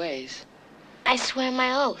have their ways. I swear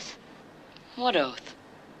my oath. What oath?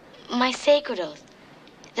 My sacred oath.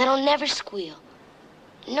 That I'll never squeal.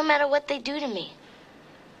 No matter what they do to me.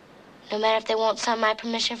 No matter if they won't sign my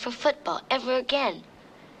permission for football ever again.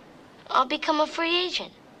 I'll become a free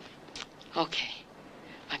agent. Okay.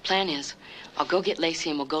 My plan is, I'll go get Lacey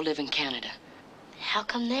and we'll go live in Canada. How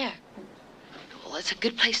come there? Well, it's a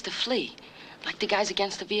good place to flee. Like the guys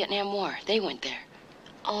against the Vietnam War. They went there.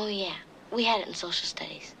 Oh, yeah. We had it in social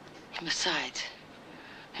studies. And besides,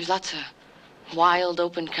 there's lots of wild,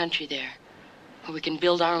 open country there where we can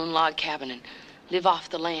build our own log cabin and live off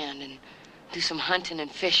the land and do some hunting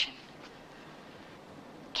and fishing.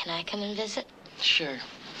 Can I come and visit? Sure.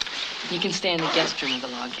 You can stay in the guest room of the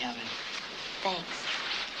log cabin. Thanks.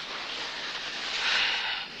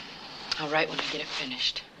 I'll write when I get it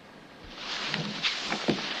finished.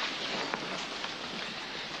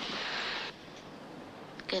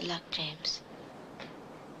 Good luck, James.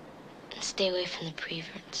 And stay away from the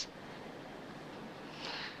preverts.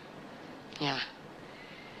 Yeah.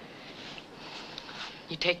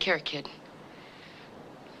 You take care, kid.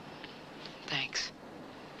 Thanks.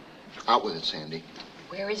 Out with it, Sandy.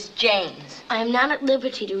 Where is James? I am not at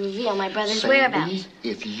liberty to reveal my brother's Sandy, whereabouts.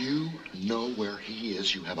 If you know where he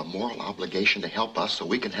is, you have a moral obligation to help us so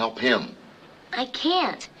we can help him. I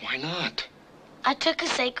can't. Why not? I took a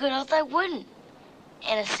sacred oath I wouldn't.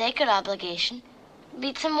 And a sacred obligation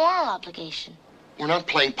beats a moral obligation. We're not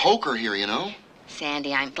playing poker here, you know.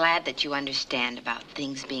 Sandy, I'm glad that you understand about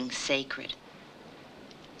things being sacred.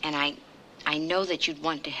 And I know that you'd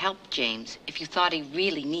want to help James if you thought he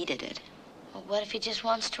really needed it. Well, what if he just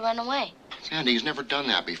wants to run away? Sandy, he's never done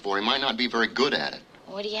that before. He might not be very good at it.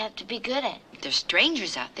 What do you have to be good at? There's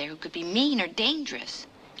strangers out there who could be mean or dangerous.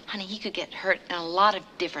 Honey, he could get hurt in a lot of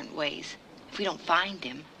different ways if we don't find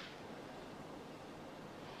him.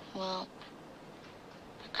 Well,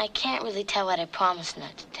 I can't really tell what I promised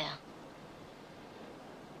not to tell.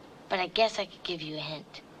 But I guess I could give you a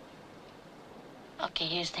hint. Okay,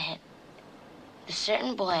 here's the hint. A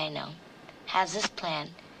certain boy I know has this plan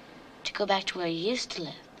to go back to where he used to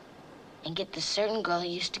live and get the certain girl he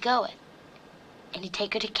used to go with. And he'd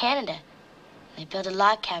take her to Canada. They build a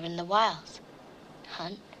log cabin in the wilds.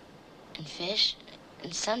 Hunt and fish,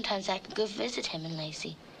 and sometimes I could go visit him and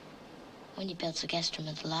Lacey when he builds a guest room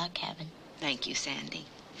at the log cabin. Thank you, Sandy.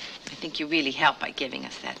 I think you really helped by giving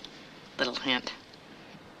us that little hint.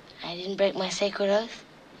 I didn't break my sacred oath.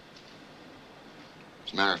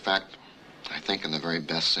 As a matter of fact, I think in the very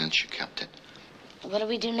best sense you kept it. What do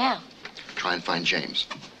we do now? Try and find James.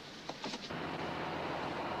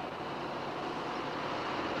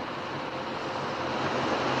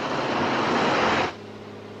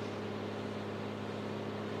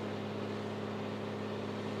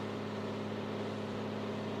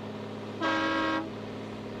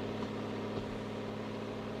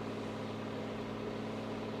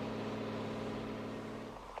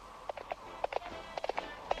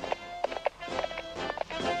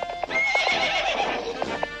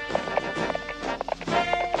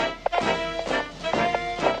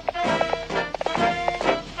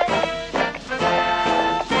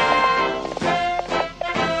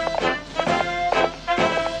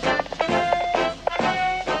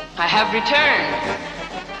 I have returned.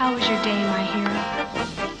 How was your day, my hero?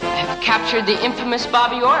 I have captured the infamous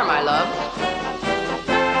Bobby Orr, my love.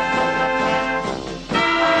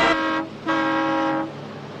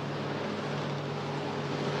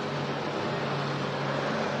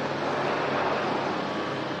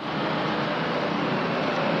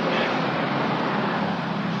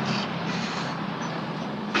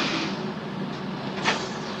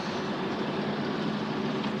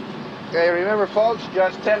 Okay, remember, folks,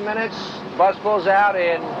 just 10 minutes. Bus pulls out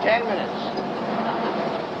in 10 minutes.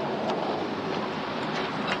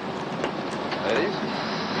 Ladies?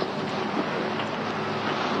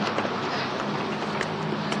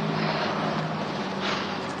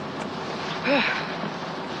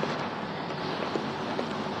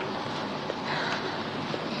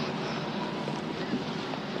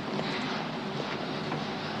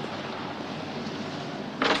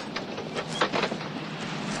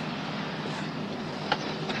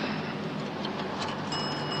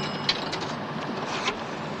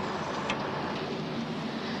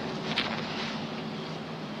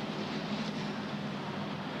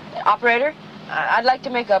 Operator, I'd like to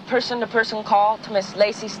make a person-to-person call to Miss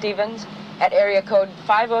Lacey Stevens at area code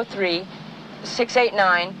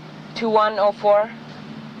 503-689-2104.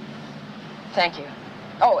 Thank you.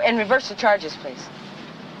 Oh, and reverse the charges, please.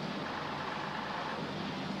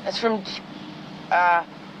 That's from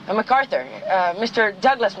MacArthur, Mr.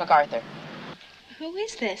 Douglas MacArthur. Who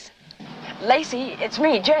is this? Lacey, it's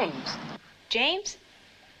me, James. James?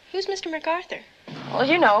 Who's Mr. MacArthur? Well,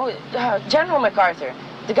 you know, General MacArthur.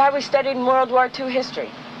 The guy we studied in World War II history.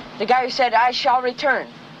 The guy who said, I shall return.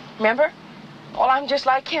 Remember? Well, I'm just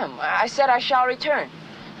like him. I said I shall return.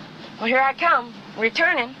 Well, here I come,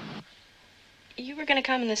 returning. You were going to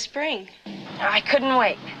come in the spring. I couldn't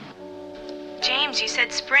wait. James, you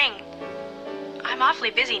said spring. I'm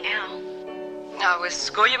awfully busy now. With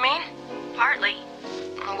school, you mean? Partly.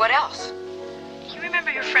 What else? You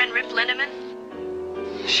remember your friend Rip Lindeman?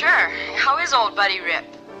 Sure. How is old buddy Rip?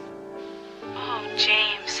 Oh,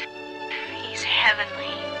 James. He's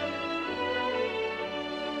heavenly.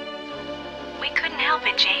 We couldn't help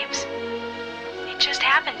it, James. It just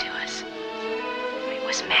happened to us. It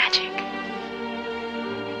was magic.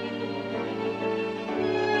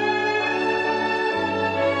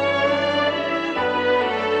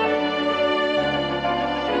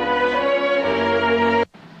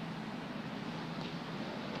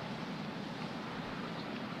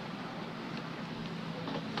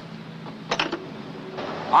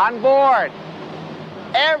 On board!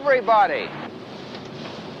 Everybody!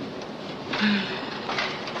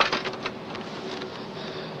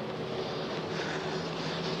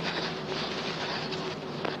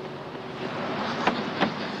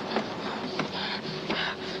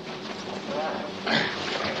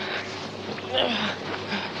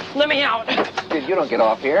 Let me out. Dude, you don't get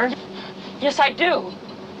off here. Yes, I do.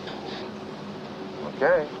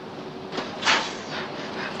 Okay.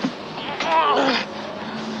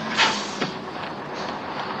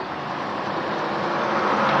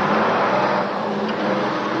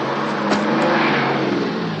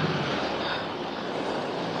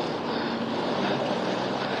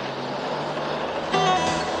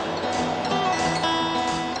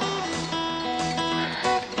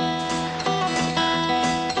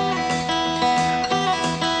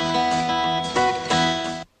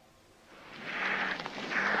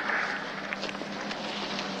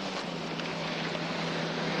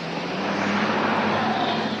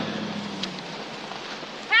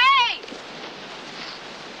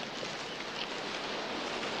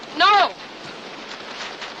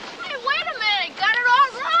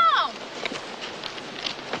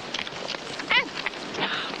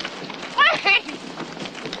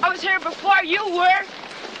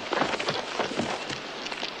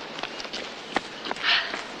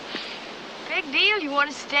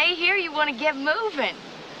 To get moving.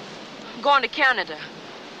 I'm going to Canada.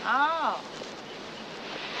 Oh.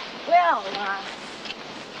 Well,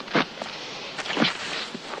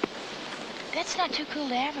 that's not too cool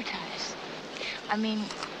to advertise. I mean,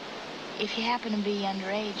 if you happen to be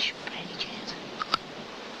underage, by any chance.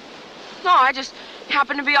 No, I just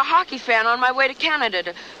happen to be a hockey fan on my way to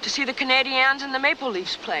Canada to see the Canadiens and the Maple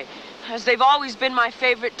Leafs play, as they've always been my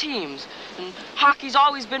favorite teams. And hockey's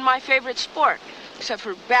always been my favorite sport. Except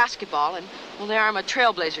for basketball, and, well, there I'm a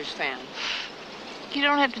Trailblazers fan. You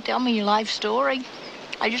don't have to tell me your life story.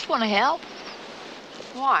 I just want to help.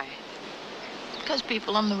 Why? Because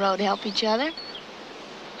people on the road help each other.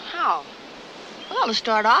 How? Well, to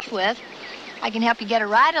start off with, I can help you get a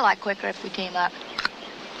ride a lot quicker if we team up.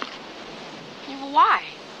 Yeah, well, why?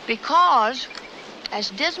 Because As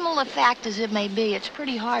dismal a fact as it may be, it's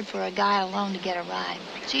pretty hard for a guy alone to get a ride.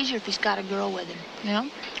 It's easier if he's got a girl with him, you know?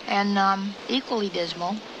 And equally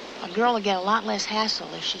dismal, a girl will get a lot less hassle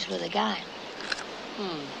if she's with a guy.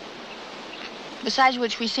 Besides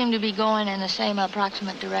which, we seem to be going in the same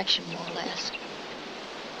approximate direction, more or less.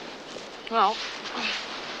 Well,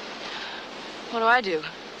 what do I do?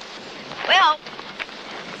 Well,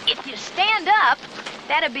 if you stand up,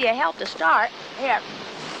 that'd be a help to start. Here.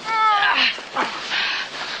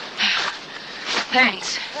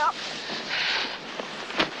 Thanks. Well,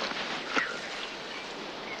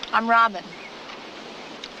 I'm Robin.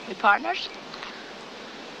 We partners?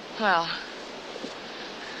 Well,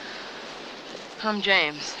 I'm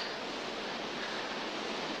James.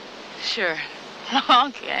 Sure.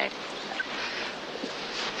 Okay.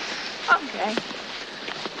 Okay.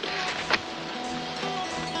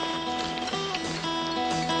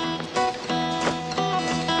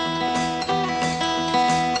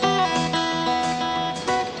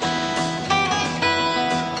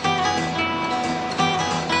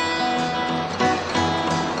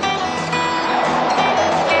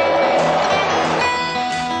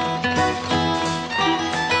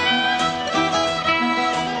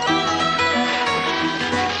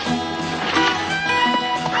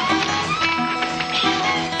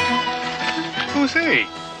 Who's he?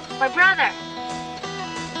 My brother.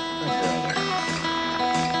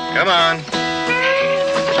 Come on.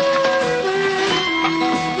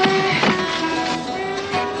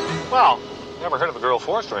 Well, never heard of a girl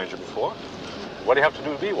forest ranger before. What do you have to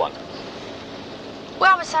do to be one?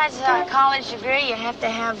 Well, besides a college degree, you have to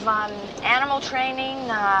have animal training,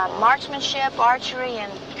 marksmanship, archery,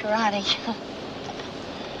 and karate.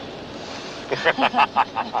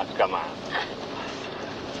 Come on.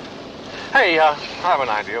 Hey, I have an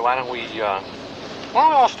idea. Why don't we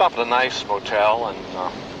all stop at a nice motel and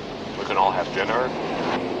we can all have dinner.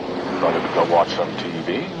 Brother could go watch some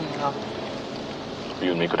TV. And,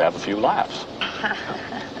 you and me could have a few laughs.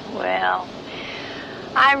 Well,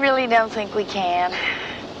 I really don't think we can.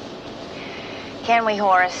 Can we,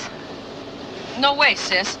 Horace? No way,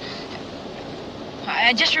 sis.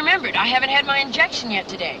 I just remembered. I haven't had my injection yet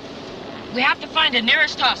today. We have to find the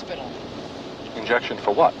nearest hospital. Injection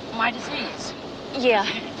for what? My disease. Yeah.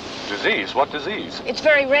 Disease? What disease? It's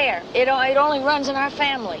very rare. It only runs in our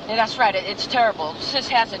family. Yeah, that's right. It's terrible. Sis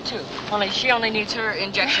has it, too. Only she only needs her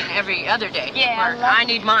injection every other day. Yeah, where I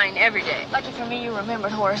need mine every day. Lucky for me you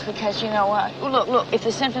remembered, Horace, because, you know, look, if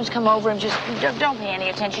the symptoms come over and just don't pay any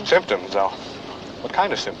attention. Symptoms, though? What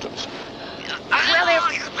kind of symptoms? Well,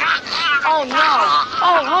 oh, no.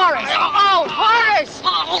 Oh, Horace. Oh, Horace.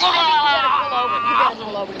 You better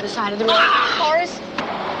pull over to the side of the road. Horace?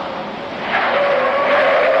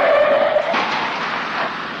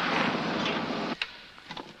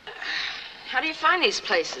 How do you find these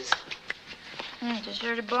places?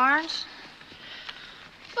 Deserted barns?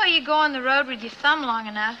 Well, you go on the road with your thumb long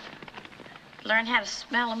enough. Learn how to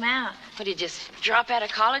smell them out. What, do you just drop out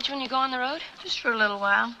of college when you go on the road? Just for a little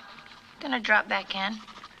while. Then I drop back in.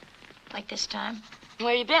 Like this time.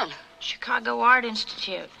 Where you been? Chicago Art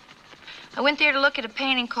Institute. I went there to look at a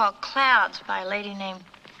painting called Clouds by a lady named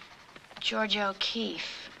Georgia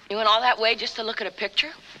O'Keeffe. You went all that way just to look at a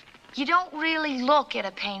picture? You don't really look at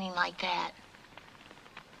a painting like that.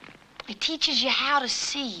 It teaches you how to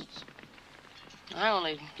see. I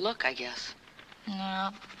only look, I guess.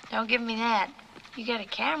 No, don't give me that. You got a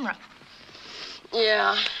camera.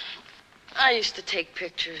 Yeah, I used to take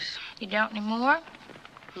pictures. You don't anymore?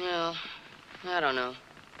 Well, I don't know.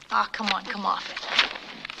 Oh, come on, come off it.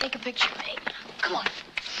 Take a picture, mate. Come on.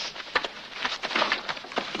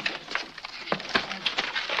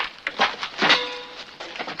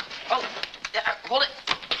 Oh, hold it.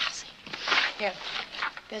 Here,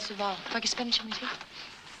 best of all, if I can spinach on my teeth.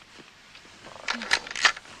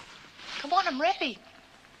 Come on, I'm ready.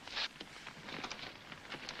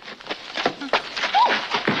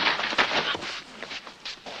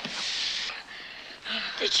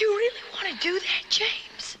 Did you really want to do that,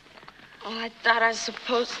 James? Oh, I thought I was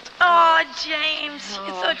supposed to. Oh, James,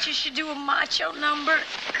 you thought you should do a macho number?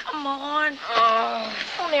 Come on. Oh.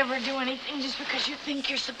 Don't ever do anything just because you think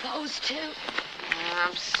you're supposed to.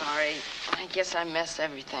 I'm sorry. I guess I messed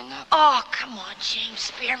everything up. Oh, come on, James.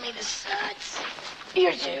 Spare me the suds.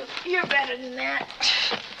 You do. You're better than that.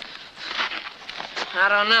 I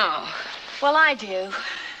don't know. Well, I do.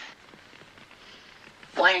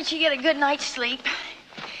 Why don't you get a good night's sleep?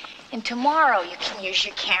 And tomorrow you can use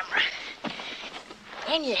your camera.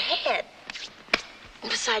 And your head. And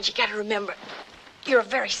besides, you gotta remember, you're a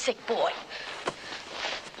very sick boy.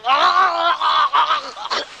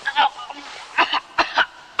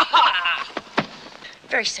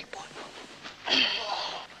 Very sick boy.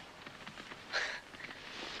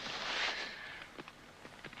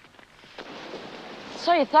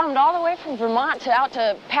 So you thumbed all the way from Vermont to out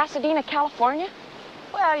to Pasadena, California?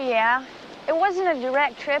 Well, yeah. It wasn't a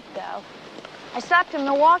direct trip, though. I stopped in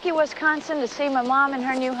Milwaukee, Wisconsin to see my mom and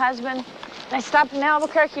her new husband. And I stopped in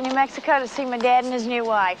Albuquerque, New Mexico to see my dad and his new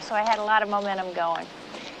wife. So I had a lot of momentum going.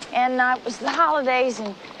 And it was the holidays,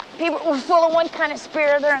 and people were full of one kind of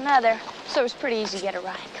spirit or another. So it was pretty easy to get a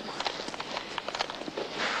ride. Come on.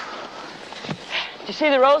 Did you see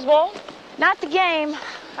the Rose Bowl? Not the game.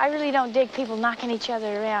 I really don't dig people knocking each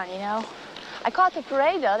other around, you know. I caught the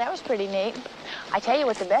parade, though. That was pretty neat. I tell you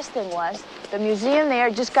what the best thing was. The museum there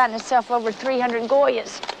had just gotten itself over 300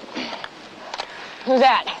 Goyas. Who's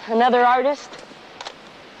that? Another artist?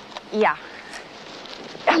 Yeah.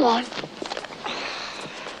 Come on.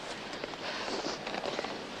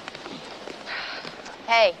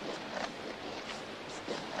 Hey.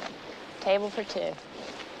 Table for two.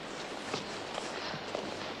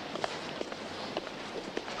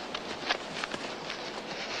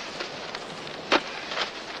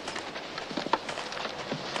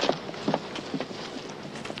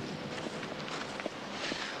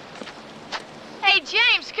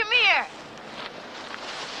 James, come here.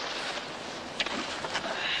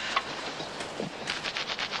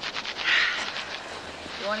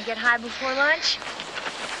 You want to get high before lunch?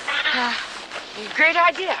 Great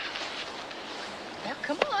idea. Well,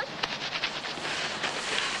 come on.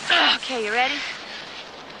 Okay, you ready?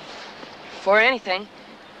 For anything.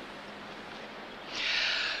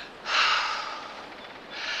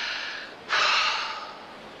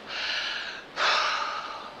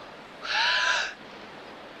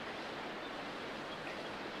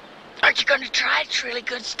 Aren't you going to try it? It's really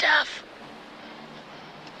good stuff.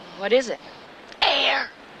 What is it? Air.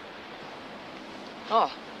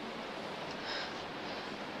 Oh.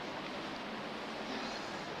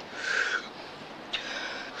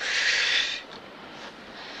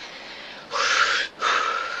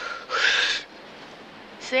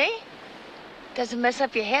 See? Doesn't mess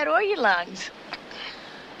up your head or your lungs.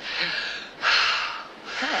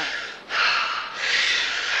 Huh.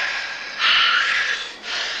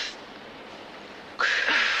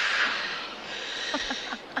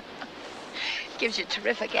 Gives you a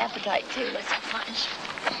terrific appetite, too. Let's have lunch.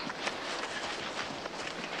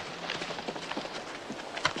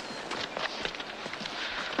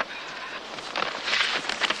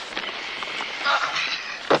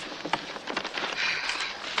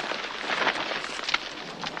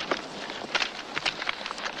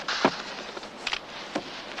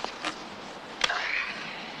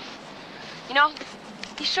 You know,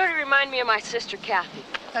 you sort of remind me of my sister, Kathy.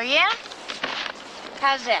 Oh, yeah?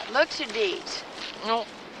 How's that? Looks or deeds? No,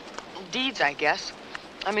 deeds, I guess.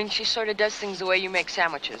 I mean, she sort of does things the way you make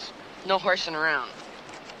sandwiches. No horsing around.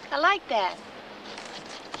 I like that.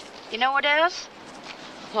 You know what else?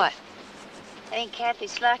 What? I think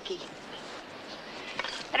Kathy's lucky.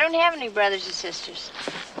 I don't have any brothers or sisters.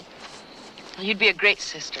 You'd be a great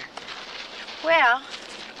sister. Well,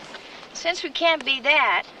 since we can't be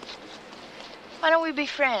that, why don't we be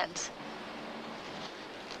friends?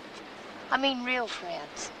 I mean real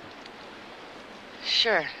friends.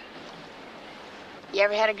 Sure. You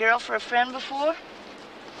ever had a girl for a friend before?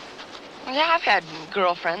 Yeah, I've had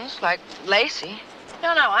girlfriends, like Lacey.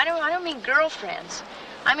 No, I don't mean girlfriends.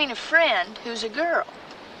 I mean a friend who's a girl.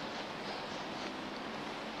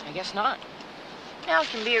 I guess not. Now, it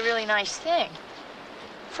can be a really nice thing.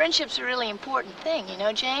 Friendship's a really important thing, you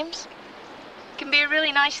know, James? It can be a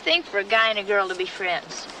really nice thing for a guy and a girl to be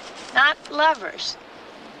friends. Not lovers.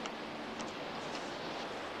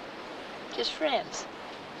 Just friends.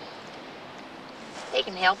 They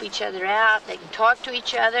can help each other out. They can talk to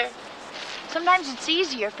each other. Sometimes it's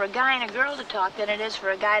easier for a guy and a girl to talk than it is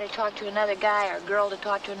for a guy to talk to another guy or a girl to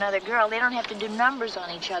talk to another girl. They don't have to do numbers on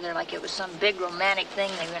each other like it was some big romantic thing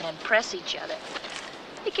they were going to impress each other.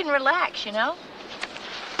 They can relax, you know?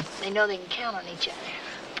 They know they can count on each other.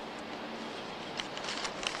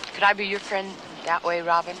 Could I be your friend that way,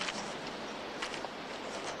 Robin?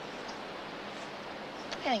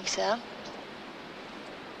 I think so.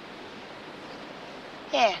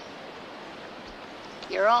 Yeah.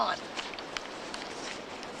 You're on.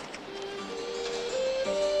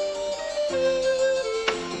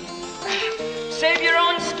 Save your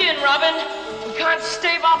own skin, Robin. We can't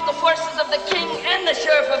stave off the forces of the king and the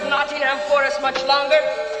sheriff of Nottingham for us much longer.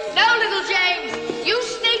 No, little James. You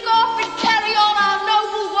sneak off and carry on our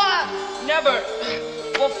noble work. Never.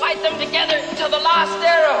 We'll fight them together till the last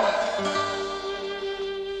arrow.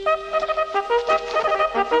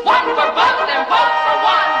 One for both and both for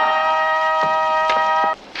one.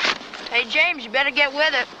 James, you better get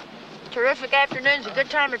with it. Terrific afternoon's a good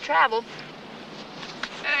time to travel.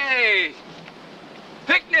 Hey!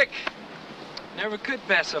 Picnic! Never could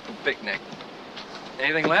pass up a picnic.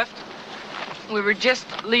 Anything left? We were just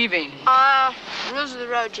leaving. Rules of the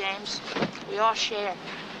road, James. We all share.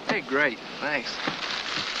 Hey, great. Thanks.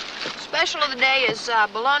 Special of the day is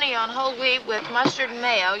bologna on whole wheat with mustard and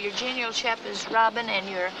mayo. Your genial chef is Robin, and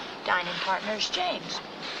your dining partner is James.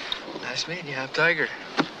 Nice meeting you. I'm Tiger.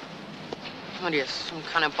 What are you, some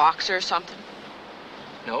kind of boxer or something?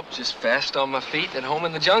 Nope, just fast on my feet and at home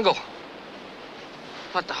in the jungle.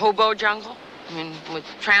 What, the hobo jungle? I mean, with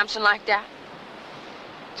tramps and like that?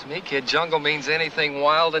 To me, kid, jungle means anything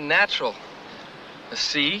wild and natural. The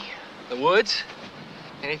sea, the woods,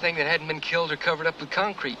 anything that hadn't been killed or covered up with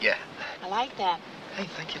concrete yet. I like that. Hey,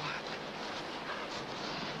 thank you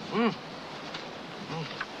a lot.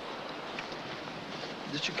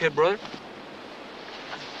 Is this your kid, brother?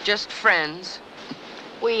 Just friends.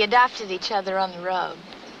 We adopted each other on the road.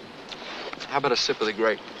 How about a sip of the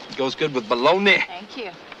grape? It goes good with bologna. Thank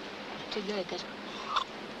you. Too good at this.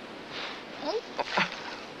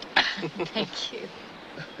 Thank you.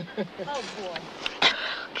 Oh, boy.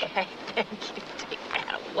 Okay, thank you. Take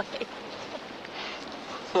that away.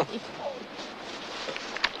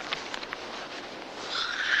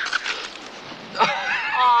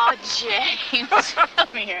 Oh, James. Come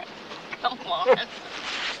here. Come on.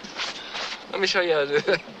 Let me show you how to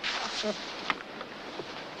do it.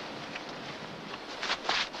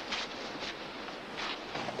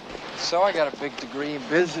 So I got a big degree in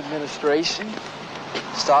business administration.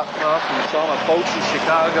 Stocked off and saw my folks in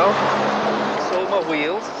Chicago. Sold my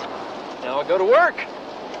wheels. Now I go to work.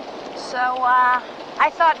 So, I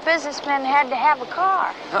thought businessmen had to have a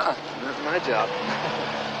car. Not my job.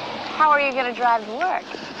 How are you going to drive to work?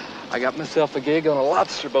 I got myself a gig on a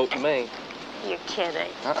lobster boat in Maine. You're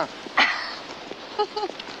kidding.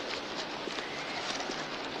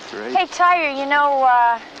 Great. Hey, Tiger, you know,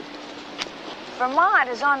 Vermont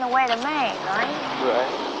is on the way to Maine, right?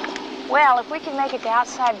 Right. Well, if we can make it to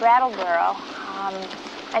outside Brattleboro,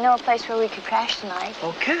 I know a place where we could crash tonight.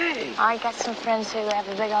 Okay. I got some friends who have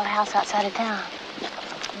a big old house outside of town.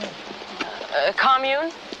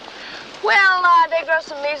 Commune? Well, they grow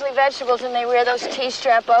some measly vegetables and they wear those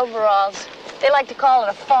T-strap overalls. They like to call it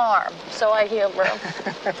a farm, so I hear, bro.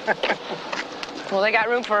 Well, they got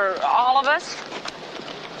room for all of us?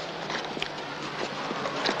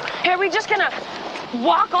 Are we just gonna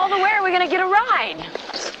walk all the way, or are we gonna get a ride?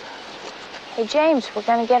 Hey, James, we're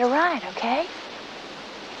gonna get a ride, okay?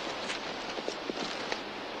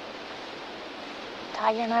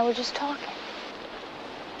 Tiger and I were just talking.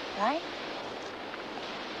 Right?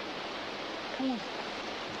 Come on.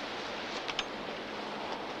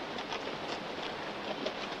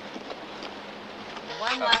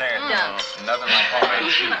 One left done. Nothing like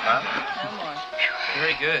homemade soup, huh? No more.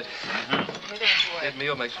 Very good. Good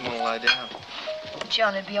meal makes me want to lie down.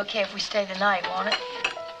 Joan, it'd be okay if we stay the night, won't it?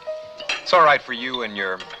 It's all right for you and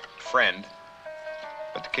your friend,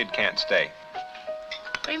 but the kid can't stay.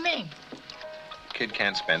 What do you mean? The kid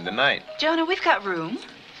can't spend the night. Jonah, we've got room.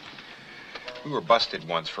 We were busted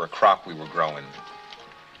once for a crop we were growing,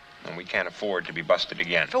 and we can't afford to be busted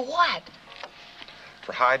again. For what?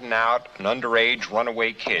 For hiding out an underage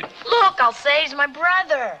runaway kid. Look, I'll say he's my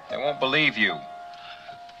brother. They won't believe you.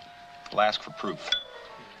 They'll ask for proof.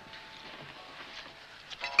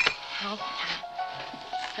 Well,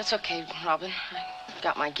 that's okay, Robin. I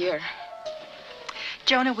got my gear.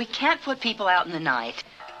 Jonah, we can't put people out in the night.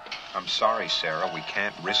 I'm sorry, Sarah. We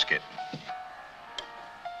can't risk it.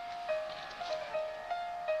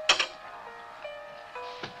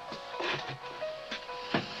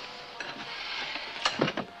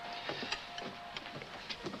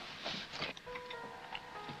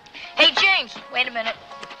 Hey, James, wait a minute.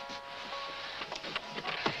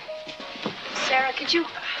 Sarah, could you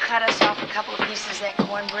cut us off a couple of pieces of that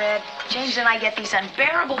cornbread? James and I get these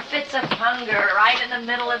unbearable fits of hunger right in the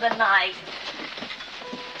middle of the night.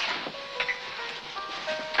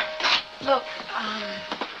 Look,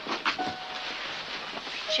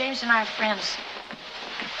 James and I are friends.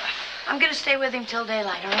 I'm gonna stay with him till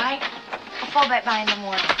daylight, all right? I'll fall back by in the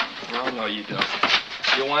morning. Oh, no, you don't.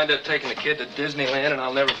 You'll wind up taking the kid to Disneyland, and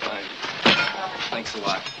I'll never find him. Thanks a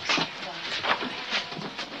lot.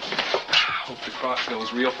 Hope the crop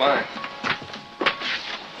goes real fine.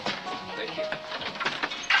 Thank you.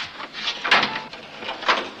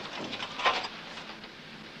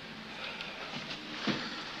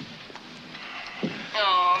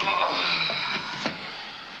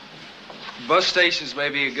 Bus stations may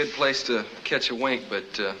be a good place to catch a wink,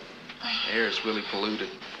 but the air is really polluted.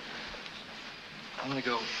 I'm gonna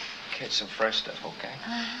go catch some fresh stuff, okay?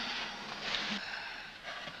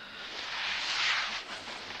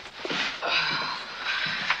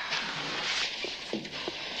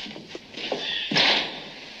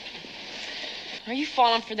 Are you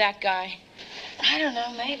falling for that guy? I don't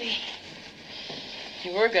know, maybe.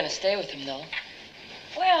 You were gonna stay with him, though.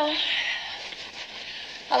 Well,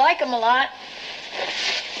 I like him a lot.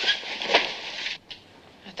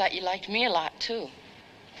 I thought you liked me a lot, too.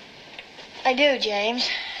 I do, James,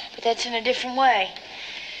 but that's in a different way.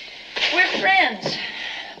 We're friends.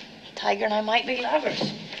 Tiger and I might be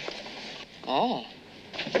lovers. Oh.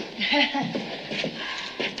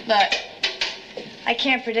 But I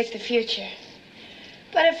can't predict the future.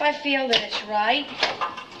 But if I feel that it's right,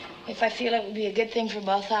 if I feel it would be a good thing for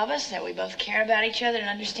both of us, that we both care about each other and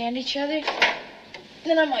understand each other,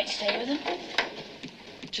 then I might stay with him.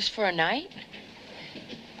 Just for a night?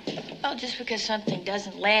 Well, just because something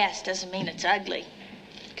doesn't last doesn't mean it's ugly.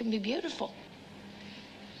 It can be beautiful.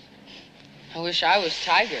 I wish I was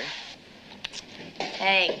Tiger.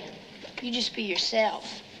 Hey, you just be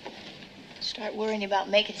yourself. Start worrying about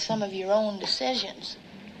making some of your own decisions.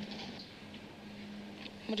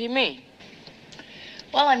 What do you mean?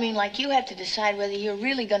 Well, I mean, like you have to decide whether you're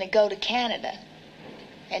really going to go to Canada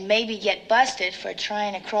and maybe get busted for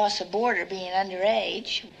trying to cross a border being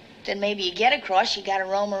underage. Then maybe you get across, you got to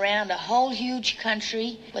roam around a whole huge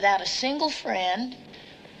country without a single friend.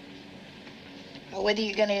 Or whether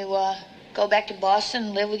you're going to go back to Boston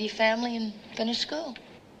and live with your family and finish school.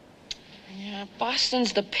 Yeah,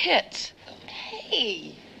 Boston's the pits.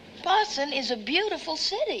 Hey, Boston is a beautiful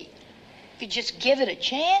city. If you just give it a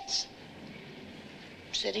chance.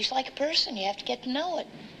 City's like a person. You have to get to know it.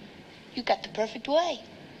 You got the perfect way.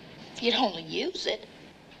 If you'd only use it.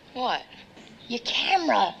 What? Your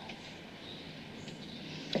camera.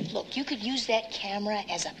 Look, you could use that camera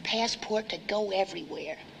as a passport to go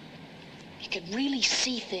everywhere. You could really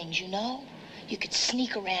see things, you know? You could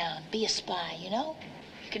sneak around, be a spy, you know?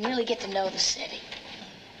 You can really get to know the city.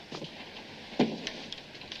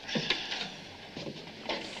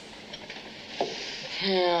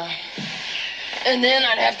 Yeah. And then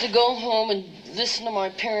I'd have to go home and listen to my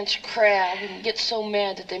parents crab and get so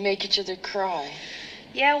mad that they make each other cry.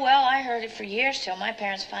 Yeah, well, I heard it for years till my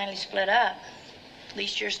parents finally split up. At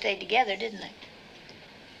least yours stayed together, didn't they?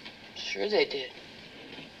 Sure they did.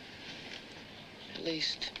 At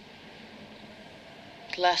least,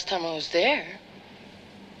 the last time I was there.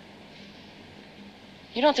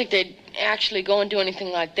 You don't think they'd actually go and do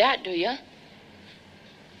anything like that, do you?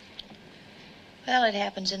 Well, it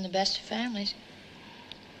happens in the best of families.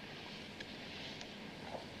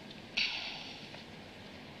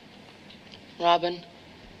 Robin?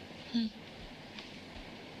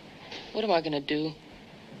 What am I gonna do?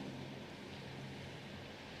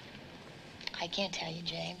 I can't tell you,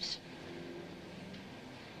 James.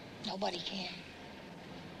 Nobody can.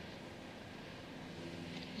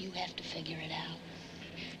 You have to figure it out.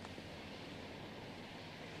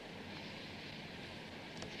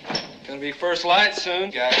 Gonna be first light soon,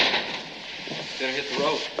 guys. Better hit the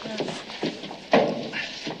road.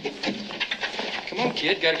 Come on,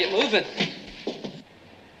 kid. Gotta get moving.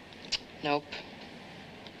 Nope.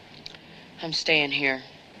 I'm staying here.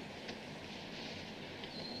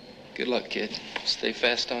 Good luck, kid. Stay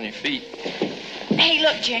fast on your feet. Hey,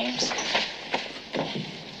 look, James.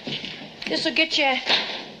 This'll get you a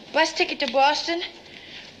bus ticket to Boston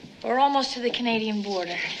or almost to the Canadian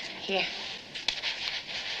border. Here.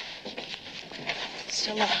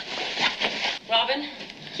 So long. Robin?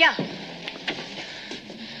 Yeah.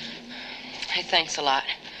 Hey, thanks a lot.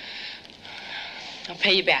 I'll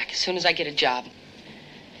pay you back as soon as I get a job.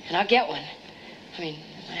 And I'll get one. I mean,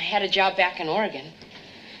 I had a job back in Oregon.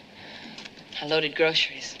 I loaded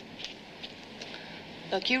groceries.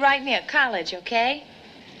 Look, you write me at college, okay?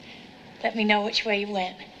 Let me know which way you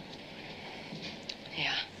went.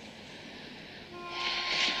 Yeah.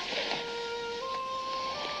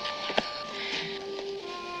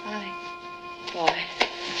 Bye. Bye.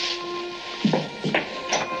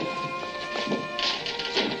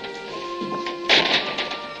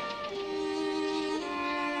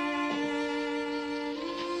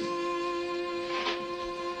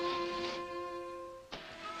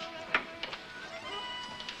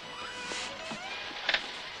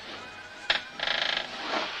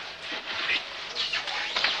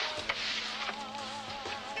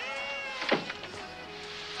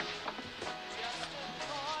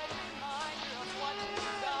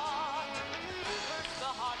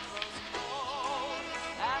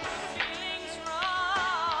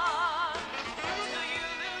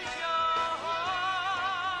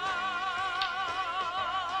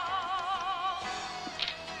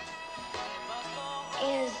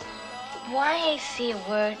 Why I see a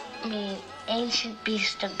word mean ancient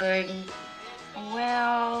beast of burden?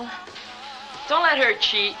 Well, don't let her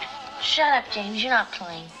cheat. Shut up, James. You're not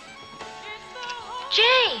playing.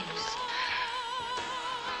 James!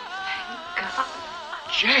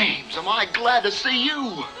 James, am I glad to see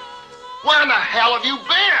you. Where in the hell have you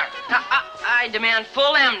been? I demand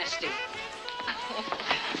full amnesty.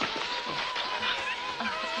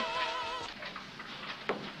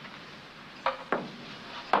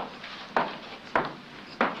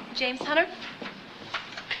 James Hunter?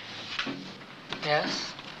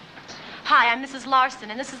 Yes? Hi, I'm Mrs.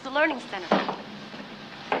 Larson, and this is the Learning Center.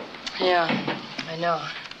 Yeah, I know.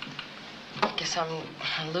 Guess I'm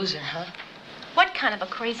a loser, huh? What kind of a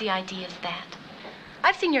crazy idea is that?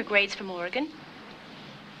 I've seen your grades from Oregon.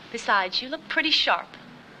 Besides, you look pretty sharp.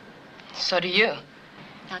 So do you.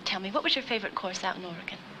 Now tell me, what was your favorite course out in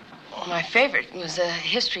Oregon? Well, my favorite was a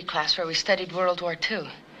history class where we studied World War II.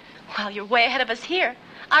 Well, you're way ahead of us here.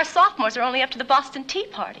 Our sophomores are only up to the Boston Tea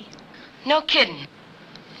Party. No kidding.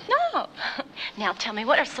 No. Now tell me,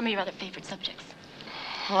 what are some of your other favorite subjects?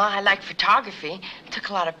 Well, I like photography. Took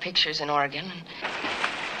a lot of pictures in Oregon.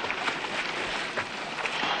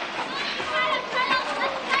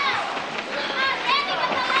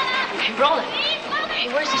 Hey, Roland. Hey,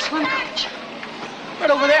 where's the swim coach? Right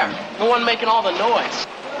over there. The one making all the noise.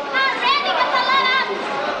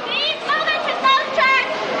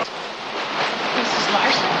 Mrs.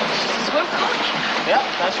 Larson, she's the swim coach. Yep,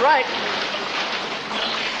 that's right.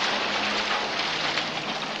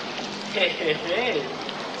 Hey.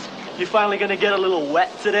 You finally gonna get a little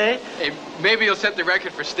wet today? Hey, maybe you'll set the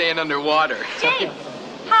record for staying underwater. James,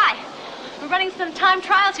 hi. We're running some time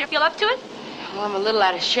trials here. Feel up to it? Well, I'm a little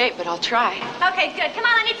out of shape, but I'll try. Okay, good. Come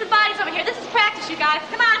on, I need some bodies over here. This is practice, you guys.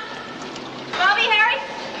 Come on. Bobby, Harry,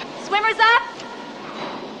 swimmers up.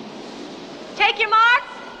 Take your marks.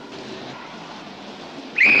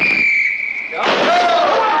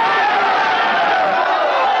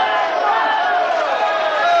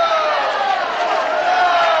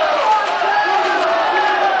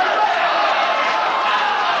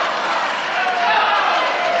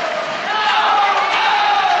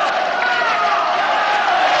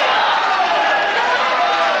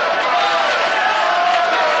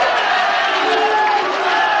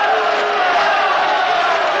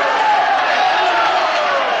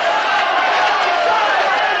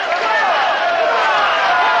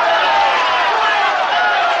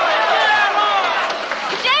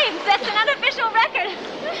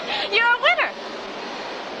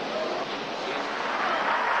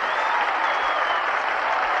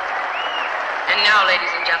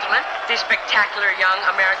 The spectacular young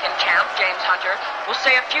American champ, James Hunter, will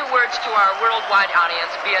say a few words to our worldwide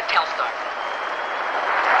audience via Telstar.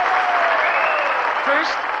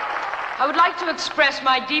 First, I would like to express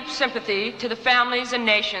my deep sympathy to the families and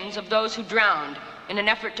nations of those who drowned in an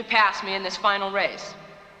effort to pass me in this final race.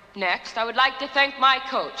 Next, I would like to thank my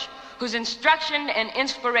coach, whose instruction and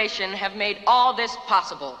inspiration have made all this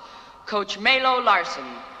possible, Coach Melo Larson.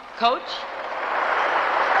 Coach?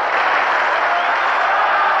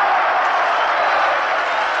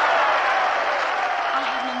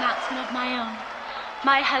 Of my own.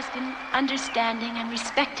 My husband, understanding and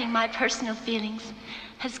respecting my personal feelings,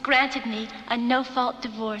 has granted me a no-fault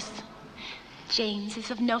divorce. James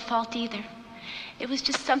is of no fault either. It was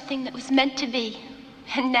just something that was meant to be.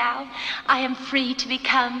 And now I am free to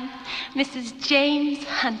become Mrs. James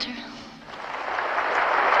Hunter.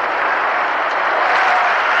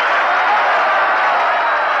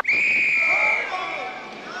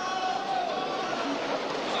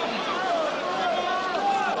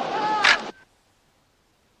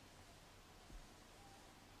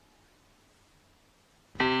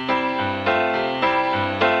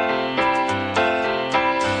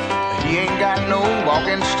 He ain't got no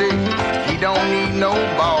walking stick. He don't need no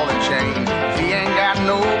ball